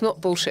 but of course not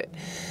bullshit.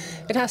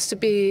 It has to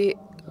be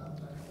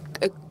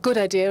a good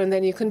idea, and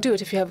then you can do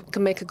it if you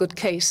can make a good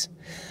case.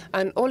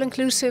 And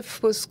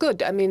all-inclusive was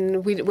good. I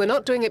mean, we're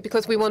not doing it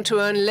because we want to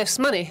earn less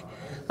money.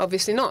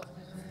 Obviously not.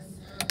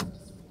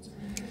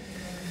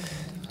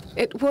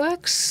 It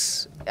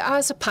works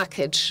as a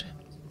package.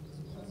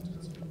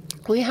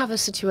 We have a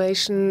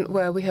situation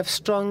where we have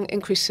strong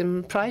increase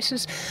in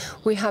prices.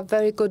 We have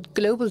very good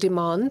global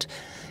demand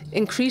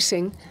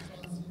increasing.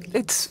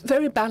 It's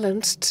very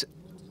balanced.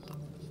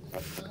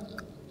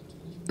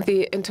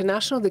 The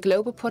international, the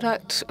global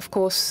product, of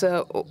course,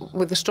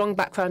 with a strong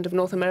background of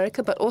North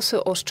America, but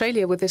also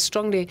Australia with a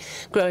strongly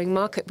growing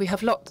market. We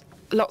have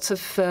lots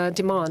of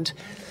demand.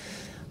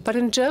 But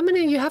in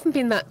Germany, you haven't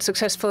been that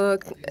successful.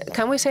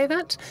 Can we say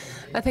that?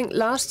 I think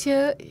last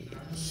year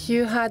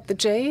you had the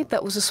Jade,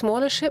 that was a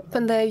smaller ship,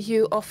 and there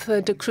you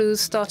offered a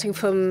cruise starting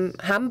from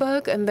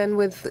Hamburg, and then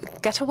with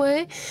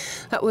Getaway,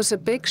 that was a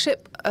big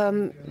ship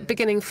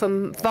beginning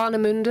from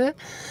Warnemünde.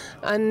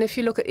 And if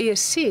you look at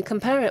ESC,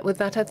 compare it with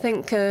that, I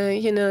think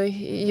you know,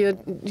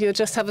 you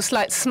just have a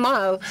slight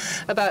smile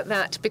about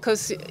that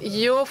because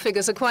your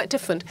figures are quite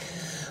different.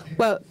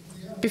 Well,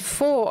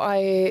 before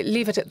I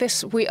leave it at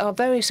this, we are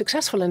very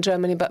successful in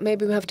Germany, but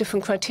maybe we have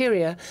different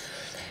criteria.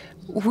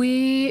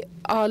 We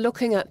are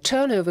looking at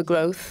turnover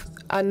growth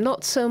and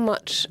not so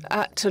much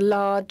at a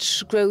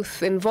large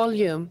growth in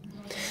volume.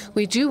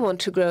 We do want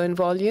to grow in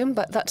volume,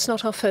 but that's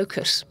not our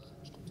focus.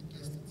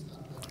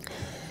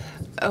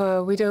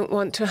 We don't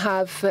want to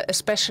have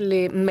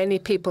especially many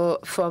people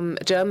from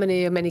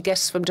Germany or many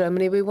guests from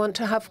Germany. We want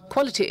to have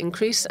quality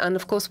increase. And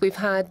of course, we've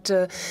had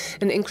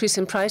an increase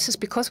in prices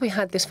because we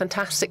had this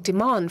fantastic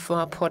demand for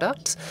our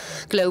products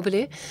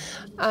globally.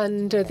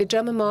 And the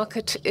German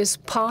market is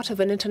part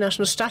of an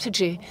international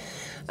strategy.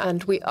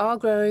 And we are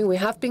growing. We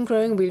have been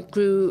growing. We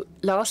grew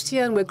last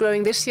year, and we're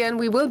growing this year, and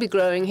we will be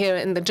growing here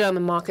in the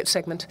German market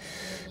segment.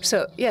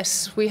 So,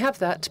 yes, we have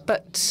that,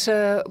 but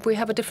we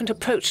have a different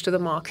approach to the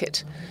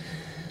market.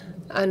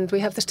 And we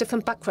have this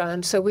different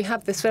background. So we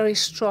have this very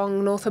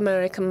strong North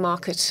American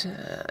market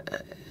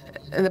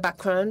in the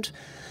background,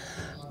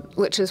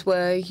 which is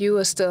where you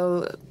are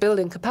still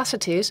building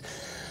capacities.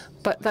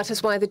 But that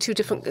is why the two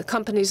different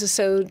companies are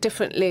so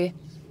differently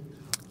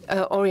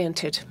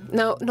oriented.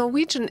 Now,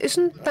 Norwegian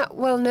isn't that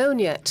well known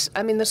yet.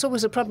 I mean, there's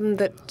always a problem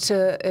that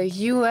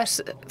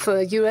for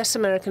a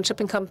US-American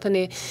shipping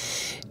company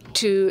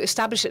to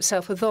establish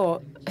itself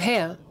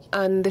here,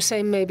 and the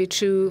same may be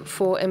true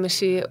for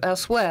MSC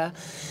elsewhere.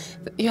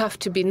 You have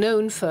to be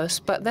known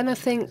first. But then I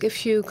think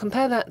if you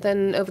compare that,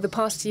 then over the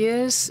past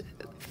years,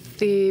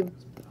 the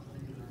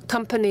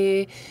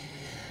company,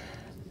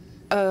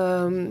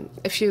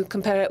 if you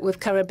compare it with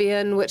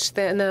Caribbean, which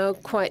they're now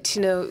quite,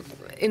 you know,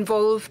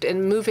 involved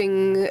in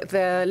moving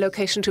their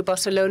location to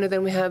Barcelona.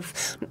 Then we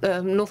have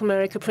North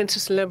America,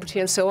 Princess and Liberty,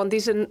 and so on.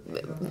 These are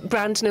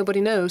brands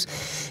nobody knows.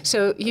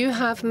 So you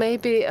have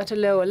maybe at a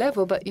lower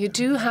level, but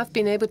you have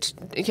been able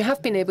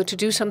to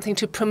do something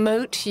to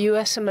promote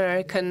U.S.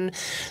 American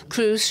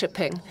cruise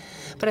shipping.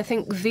 But I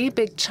think the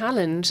big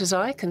challenge, as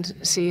I can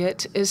see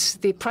it, is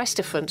the price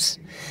difference.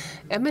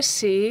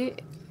 MSC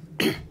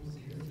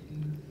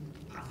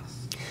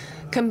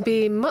can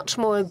be much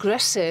more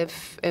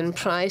aggressive in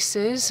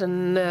prices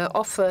and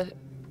offer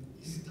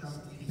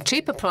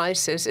cheaper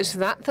prices. Is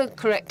that the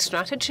correct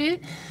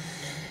strategy?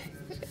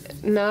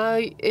 Now,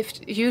 if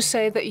you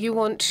say that you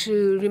want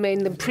to remain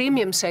in the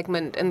premium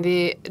segment in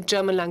the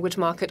German language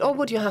market, or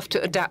would you have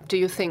to adapt, do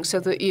you think, so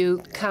that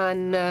you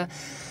can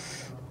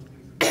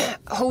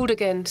hold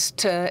against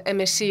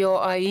MSC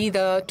or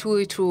AIDA,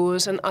 TUI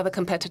Tours, and other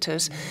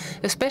competitors.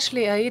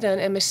 Especially AIDA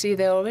and MSC,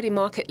 they're already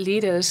market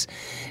leaders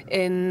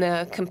in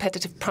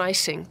competitive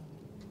pricing.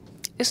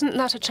 Isn't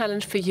that a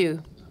challenge for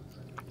you?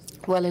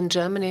 Well, in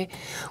Germany,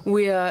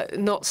 we are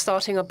not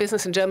starting our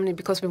business in Germany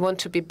because we want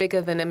to be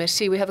bigger than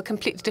MSC. We have a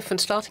completely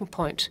different starting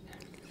point.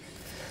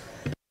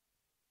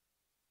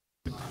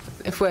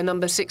 If we're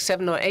number 6,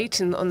 7, or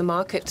 8 on the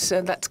market,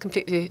 that's a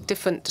completely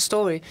different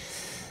story.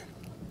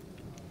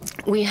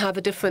 We have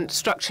a different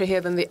structure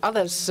here than the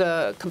others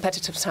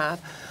competitors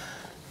have.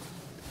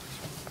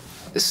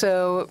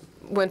 So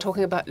when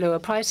talking about lower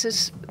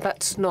prices,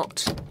 that's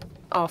not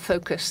our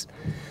focus.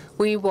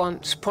 We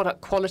want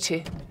product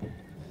quality.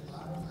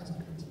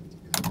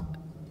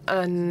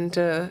 And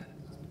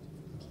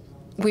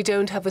we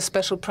don't have a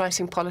special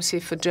pricing policy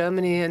for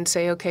Germany and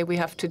say, OK, we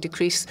have to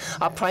decrease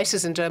our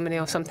prices in Germany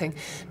or something.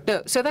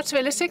 No, so that's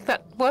realistic.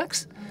 That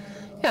works.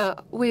 Yeah,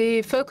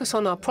 we focus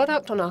on our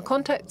product, on our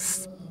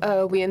context.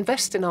 We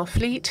invest in our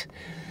fleet,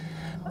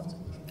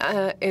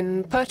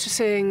 in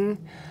purchasing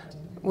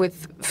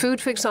with food,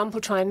 for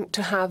example, trying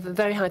to have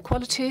very high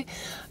quality,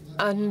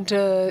 and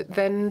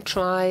then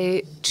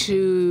try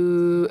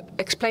to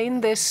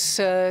explain this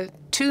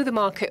to the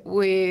market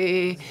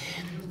we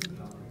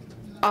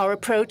are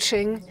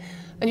approaching.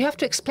 And you have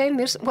to explain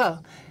this.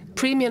 Well,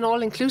 premium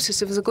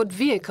all-inclusive is a good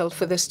vehicle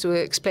for this to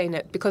explain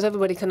it, because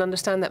everybody can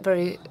understand that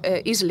very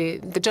easily.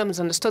 The Germans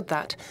understood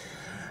that.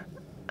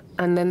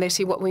 And then they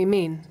see what we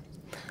mean.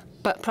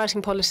 But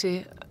pricing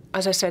policy,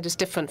 as I said, is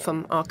different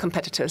from our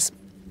competitors.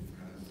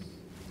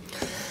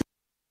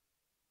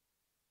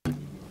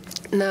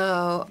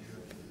 Now,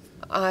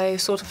 I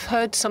sort of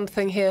heard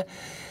something here.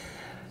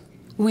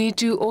 We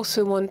do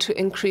also want to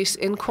increase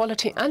in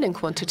quality and in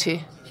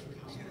quantity.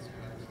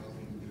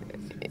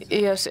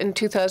 Yes, in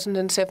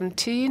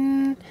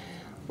 2017,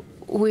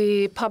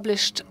 we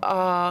published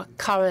our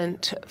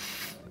current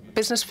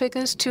business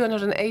figures,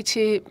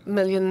 280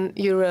 million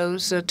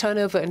euros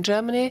turnover in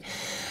Germany,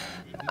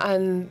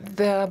 and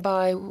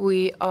thereby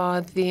we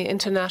are the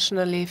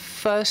internationally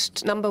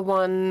first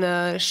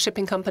 #1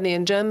 shipping company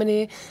in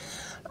Germany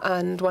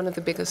and one of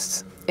the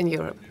biggest in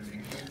Europe.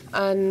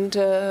 And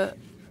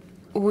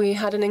we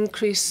had an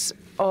increase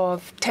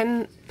of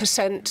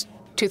 10%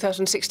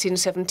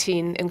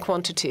 2016-17 in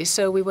quantity.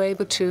 So we were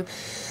able to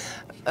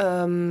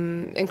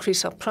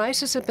increase our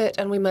prices a bit,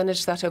 and we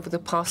managed that over the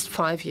past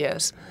 5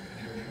 years.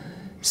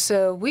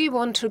 So we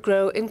want to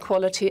grow in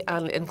quality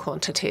and in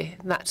quantity.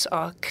 That's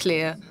our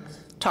clear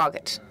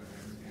target.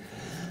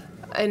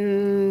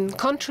 And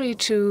contrary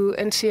to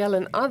NCL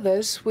and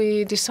others,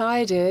 we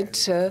decided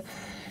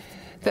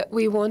that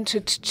we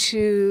wanted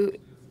to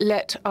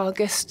let our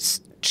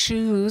guests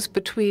choose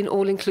between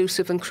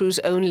all-inclusive and cruise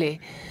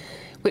only,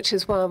 which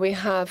is why we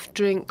have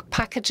drink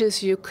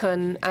packages you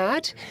can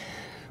add.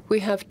 We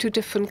have 2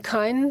 different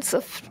kinds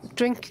of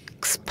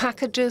drinks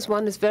packages.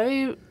 One is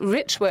very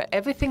rich, where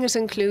everything is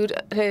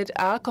included,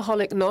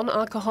 alcoholic,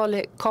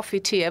 non-alcoholic, coffee,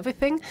 tea,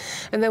 everything.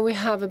 And then we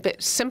have a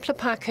bit simpler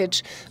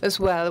package as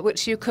well,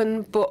 which you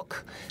can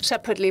book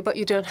separately, but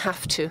you don't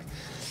have to.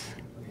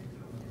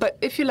 But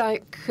if you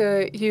like,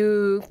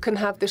 you can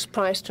have this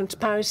price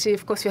transparency.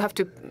 Of course, you have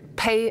to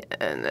pay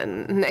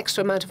an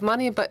extra amount of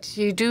money, but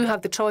you do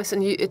have the choice,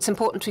 and it's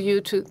important to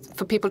you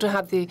for people to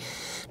have the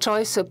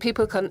choice, so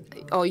people can,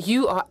 or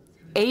you are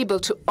able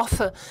to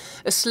offer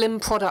a slim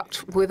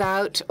product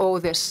without all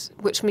this,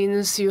 which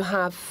means you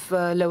have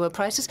lower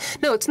prices.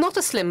 No, it's not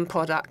a slim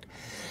product,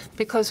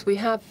 because we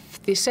have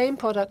the same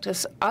product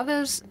as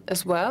others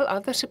as well,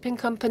 other shipping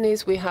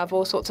companies. We have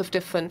all sorts of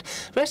different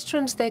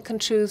restaurants they can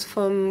choose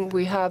from.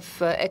 We have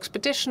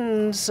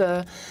expeditions.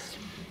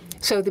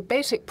 So the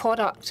basic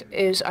product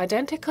is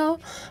identical,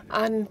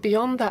 and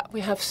beyond that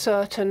we have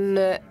certain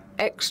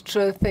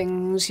extra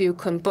things you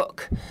can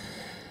book,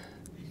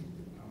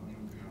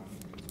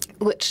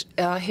 which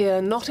are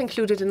here not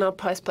included in our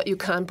price, but you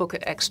can book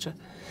it extra.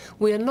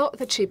 We are not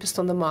the cheapest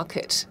on the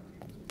market,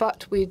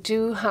 but we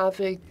do have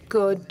a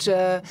good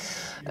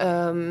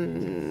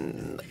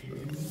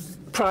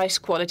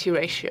price-quality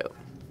ratio.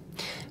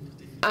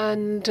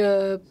 And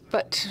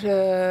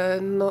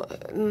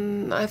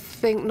I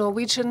think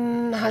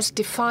Norwegian has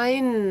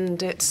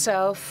defined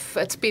itself.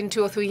 It's been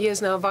 2 or 3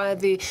 years now via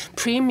the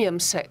premium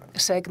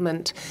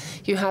segment.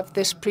 You have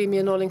this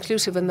premium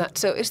all-inclusive in that.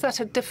 So is that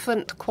a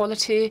different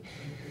quality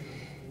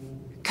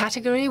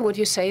category? Would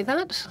you say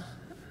that?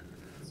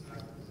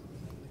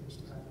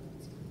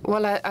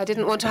 Well, I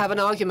didn't want to have an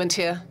argument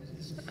here.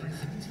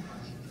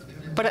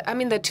 But I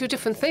mean, they're 2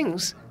 different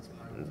things.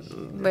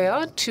 They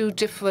are 2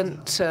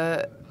 different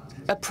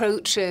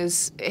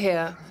approaches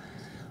here.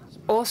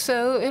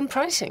 Also in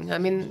pricing. I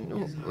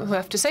mean, we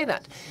have to say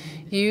that.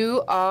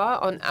 You are,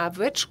 on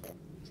average,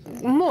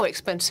 more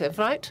expensive,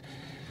 right?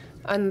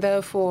 And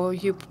therefore,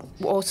 you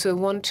also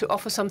want to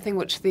offer something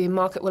which the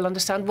market will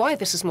understand why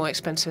this is more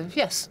expensive.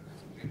 Yes.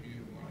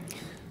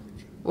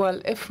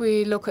 Well, if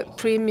we look at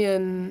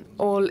premium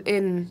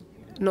all-in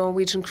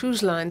Norwegian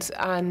cruise lines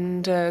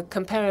and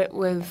compare it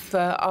with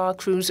our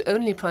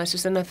cruise-only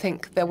prices, then I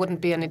think there wouldn't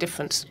be any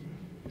difference.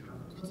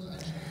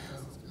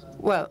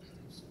 Well,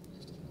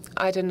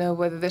 I don't know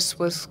whether this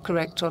was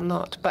correct or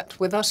not, but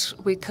with us,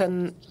 we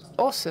can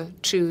also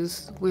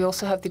choose. We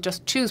also have the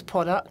Just Choose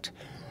product,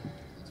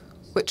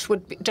 which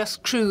would be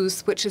Just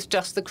Cruise, which is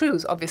just the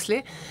cruise,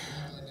 obviously.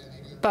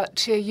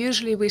 But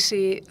usually we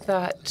see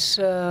that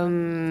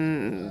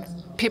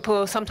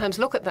people sometimes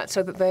look at that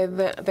so that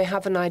they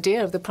have an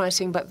idea of the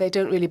pricing, but they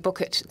don't really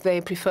book it. They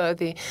prefer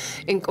the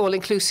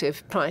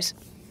all-inclusive price.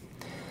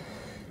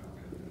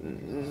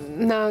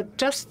 Now,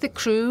 just the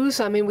cruise,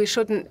 I mean, we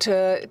shouldn't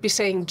be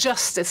saying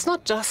just. It's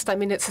not just. I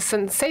mean, it's a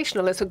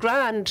sensational, it's a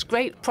grand,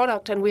 great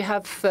product, and we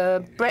have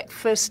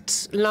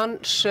breakfast,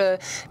 lunch,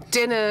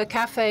 dinner,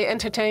 cafe,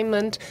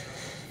 entertainment.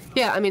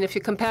 Yeah, I mean, if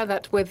you compare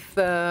that with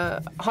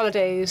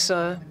holidays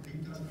on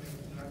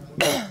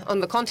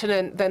the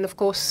continent, then, of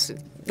course,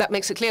 that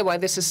makes it clear why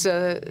this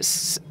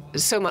is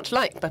so much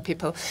liked by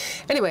people.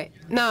 Anyway,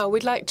 now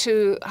we'd like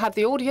to have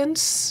the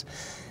audience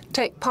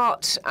take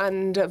part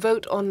and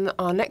vote on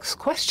our next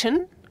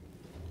question.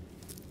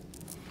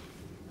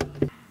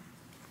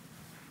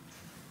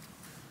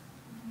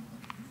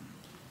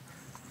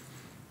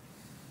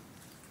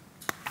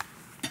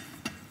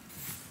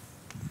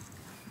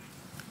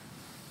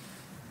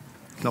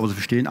 Ich glaube, Sie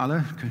verstehen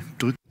alle.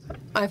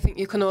 I think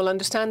you can all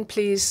understand.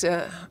 Please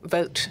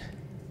vote.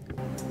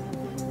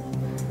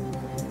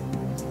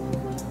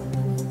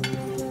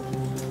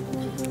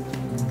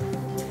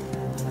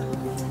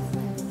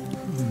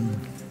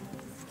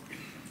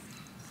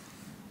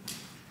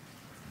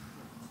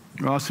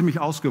 Ja, ziemlich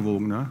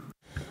ausgewogen, ne?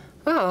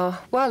 Oh,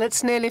 well,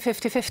 it's nearly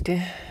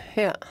 50-50.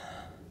 Yeah.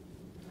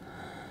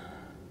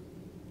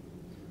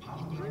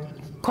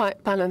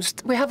 Quite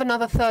balanced. We have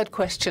another third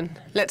question.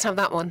 Let's have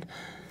that one.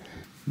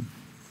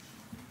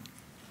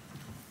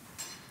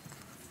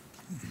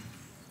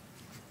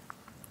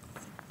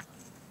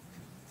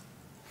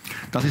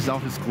 Das ist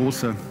auch das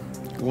große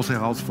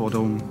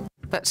Herausforderung.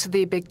 That's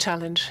the big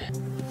challenge.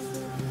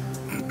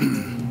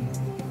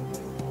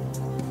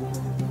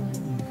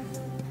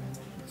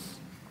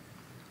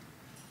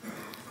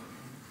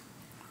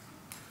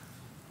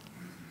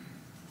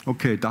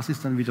 Okay, das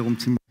ist dann wiederum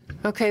ziemlich.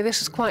 Okay,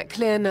 this is quite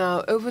clear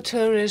now.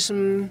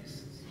 Overtourism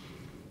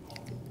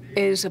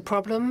is a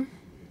problem.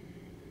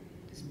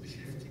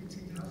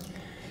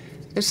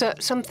 Is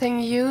that something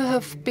you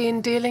have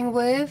been dealing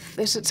with?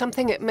 Is it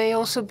something, it may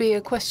also be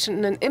a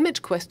question, an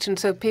image question,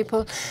 so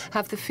people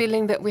have the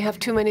feeling that we have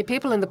too many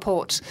people in the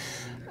ports.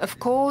 Of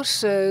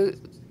course, the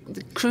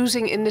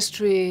cruising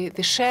industry,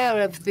 the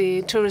share of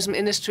the tourism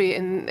industry,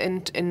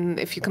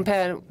 if you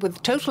compare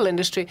with total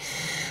industry,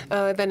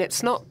 then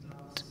it's not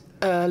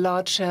a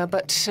large share,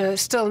 but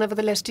still,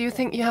 nevertheless, do you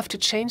think you have to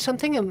change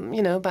something,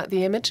 you know, about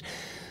the image?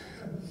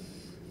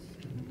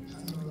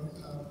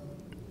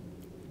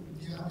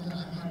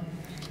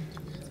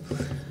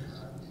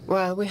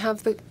 Well, we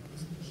have the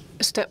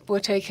step we're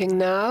taking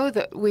now,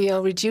 that we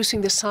are reducing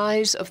the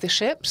size of the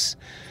ships.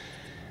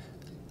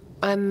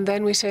 And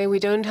then we say we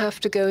don't have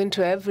to go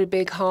into every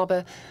big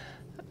harbor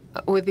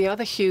with the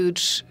other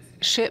huge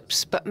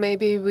ships, but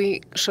maybe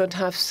we should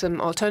have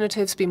some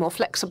alternatives, be more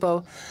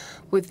flexible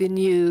with the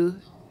new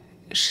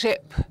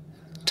ship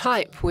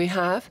type we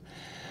have.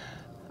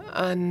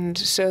 And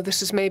so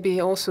this is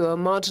maybe also a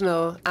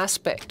marginal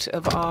aspect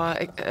of our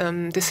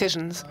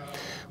decisions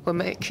we're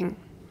making.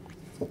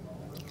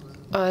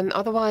 And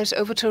otherwise,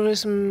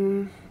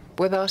 overtourism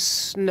with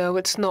us, no,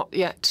 it's not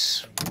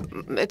yet.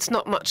 It's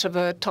not much of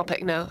a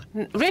topic now.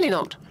 Really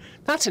not.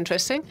 That's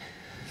interesting.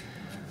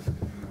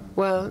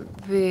 Well,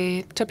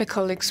 the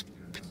typical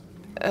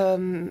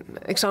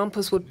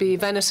examples would be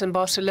Venice and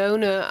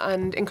Barcelona,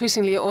 and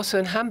increasingly also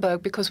in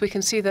Hamburg, because we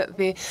can see that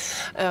the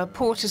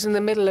port is in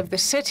the middle of the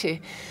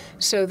city.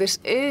 So this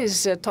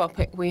is a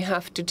topic we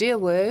have to deal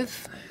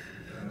with.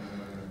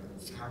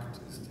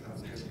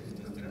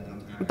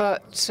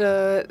 But,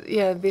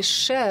 yeah, the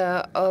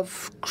share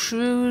of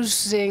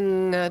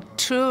cruising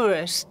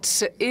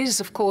tourists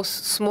is, of course,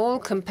 small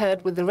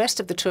compared with the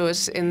rest of the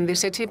tourists in the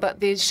city, but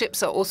the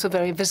ships are also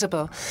very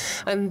visible.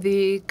 And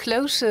the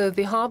closer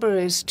the harbor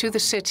is to the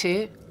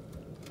city,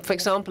 for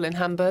example, in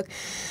Hamburg,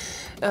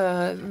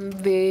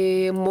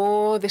 the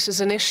more this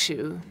is an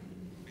issue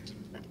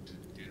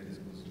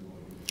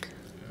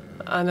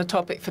and a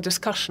topic for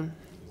discussion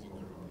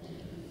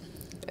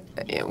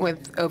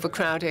with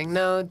overcrowding.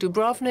 Now,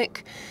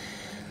 Dubrovnik,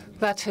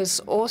 that has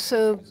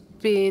also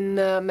been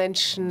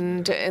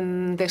mentioned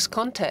in this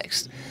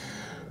context.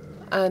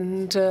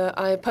 And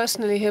I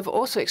personally have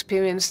also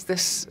experienced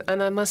this,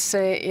 and I must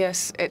say,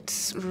 yes,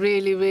 it's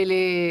really,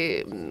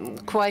 really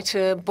quite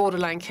a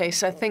borderline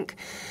case. I think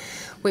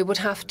we would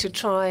have to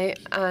try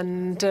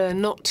and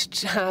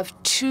not have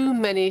too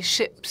many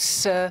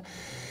ships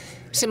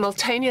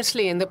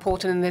simultaneously in the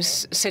port and in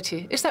this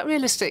city. Is that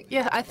realistic?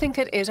 Yeah, I think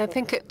it is. I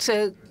think it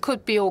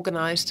could be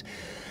organized.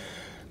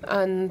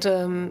 And,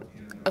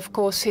 of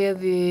course, here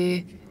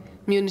the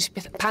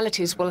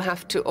municipalities will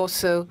have to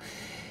also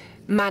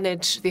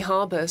manage the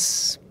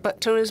harbours.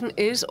 But tourism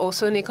is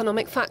also an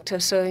economic factor,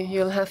 so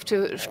you'll have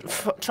to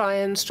try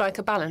and strike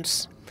a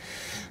balance.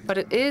 But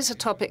it is a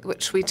topic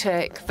which we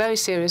take very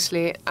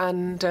seriously,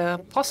 and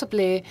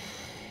possibly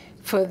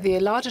for the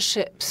larger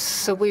ships,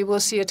 so we will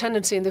see a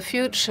tendency in the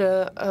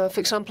future, for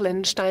example,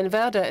 in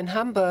Steinwerder in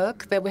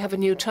Hamburg, there we have a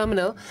new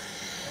terminal,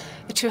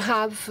 to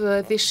have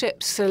the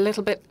ships a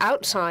little bit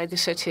outside the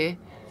city,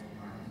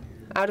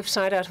 out of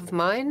sight, out of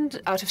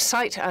mind, out of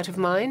sight, out of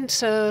mind,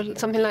 so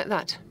something like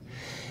that.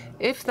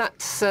 If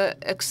that's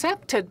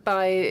accepted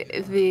by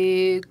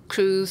the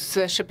cruise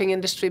shipping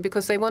industry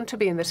because they want to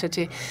be in the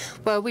city,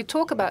 well, we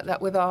talk about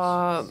that with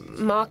our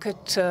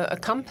market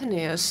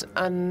accompaniers,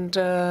 and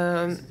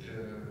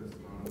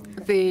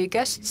the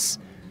guests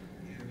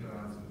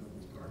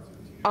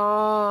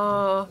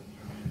are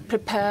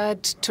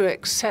prepared to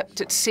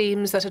accept, it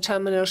seems, that a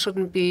terminal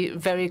shouldn't be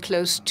very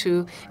close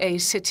to a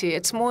city.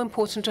 It's more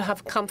important to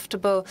have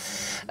comfortable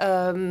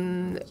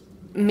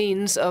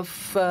means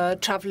of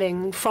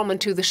traveling from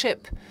and to the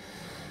ship.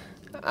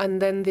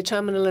 And then the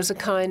terminal is a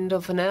kind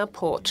of an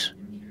airport.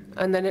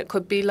 And then it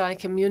could be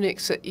like in Munich,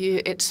 so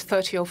it's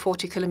 30 or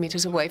 40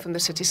 kilometers away from the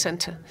city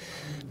center.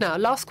 Now,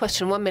 last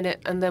question, 1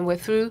 minute, and then we're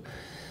through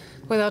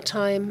with our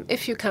time.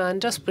 If you can,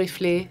 just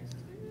briefly,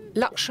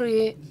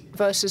 luxury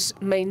versus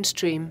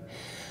mainstream.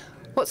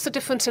 What's the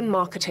difference in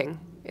marketing?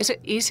 Is it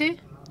easy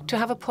to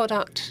have a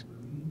product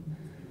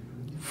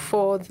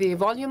for the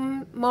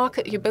volume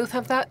market? You both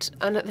have that,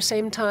 and at the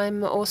same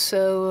time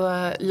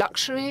also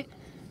luxury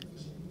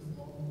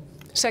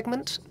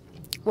segment.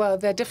 Well,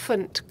 there are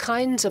different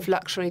kinds of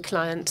luxury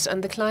clients,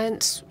 and the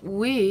clients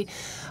we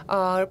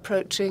are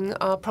approaching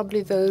are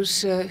probably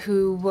those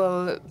who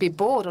will be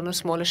bored on a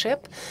smaller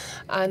ship,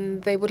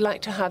 and they would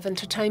like to have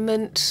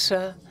entertainment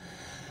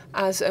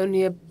as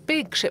only a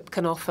big ship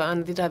can offer,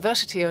 and the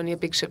diversity only a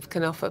big ship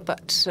can offer.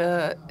 But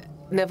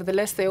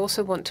nevertheless, they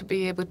also want to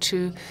be able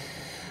to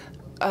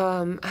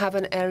have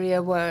an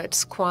area where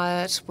it's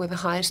quiet, with a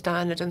high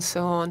standard and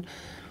so on.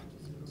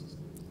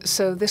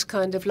 So this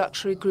kind of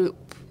luxury group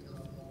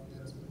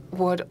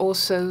would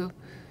also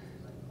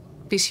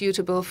be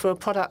suitable for a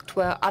product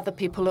where other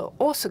people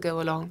also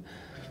go along.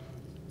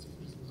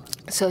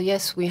 So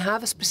yes, we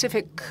have a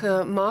specific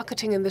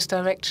marketing in this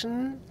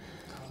direction,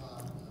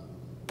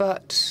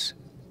 but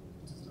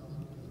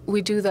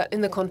we do that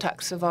in the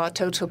context of our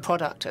total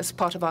product as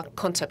part of our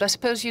concept. I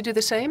suppose you do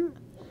the same?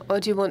 Or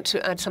do you want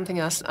to add something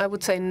else? I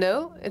would say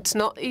no, it's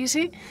not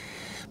easy,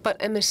 but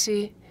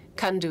MSC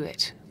can do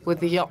it with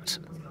the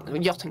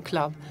yachting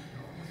club.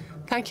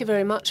 Thank you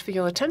very much for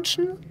your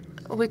attention.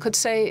 We could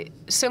say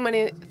so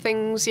many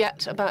things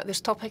yet about this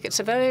topic. It's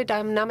a very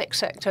dynamic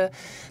sector.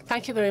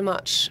 Thank you very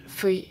much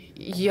for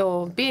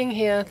your being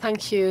here.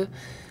 Thank you,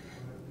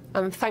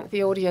 and thank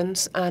the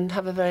audience, and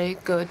have a very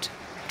good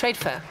trade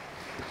fair.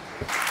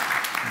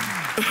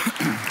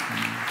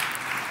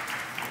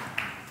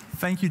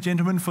 Thank you,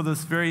 gentlemen, for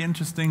this very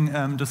interesting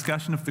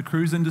discussion of the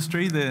cruise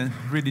industry. There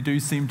really do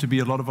seem to be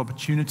a lot of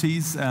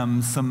opportunities,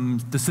 some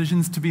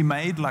decisions to be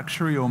made,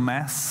 luxury or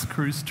mass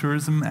cruise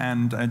tourism,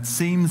 and it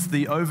seems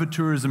the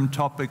over-tourism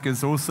topic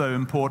is also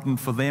important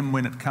for them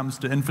when it comes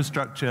to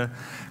infrastructure,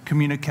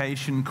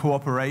 communication,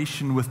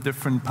 cooperation with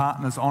different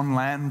partners on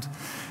land.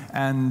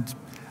 And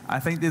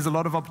I think there's a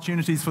lot of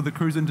opportunities for the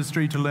cruise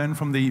industry to learn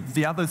from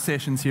the other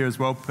sessions here as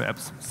well,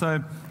 perhaps.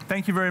 So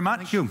thank you very much.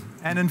 Thank you.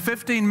 And in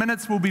 15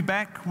 minutes, we'll be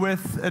back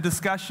with a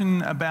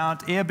discussion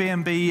about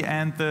Airbnb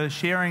and the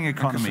sharing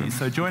economy.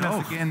 So join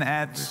us again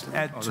at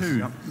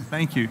 2.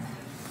 Thank you.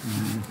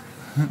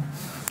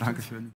 Dankeschön.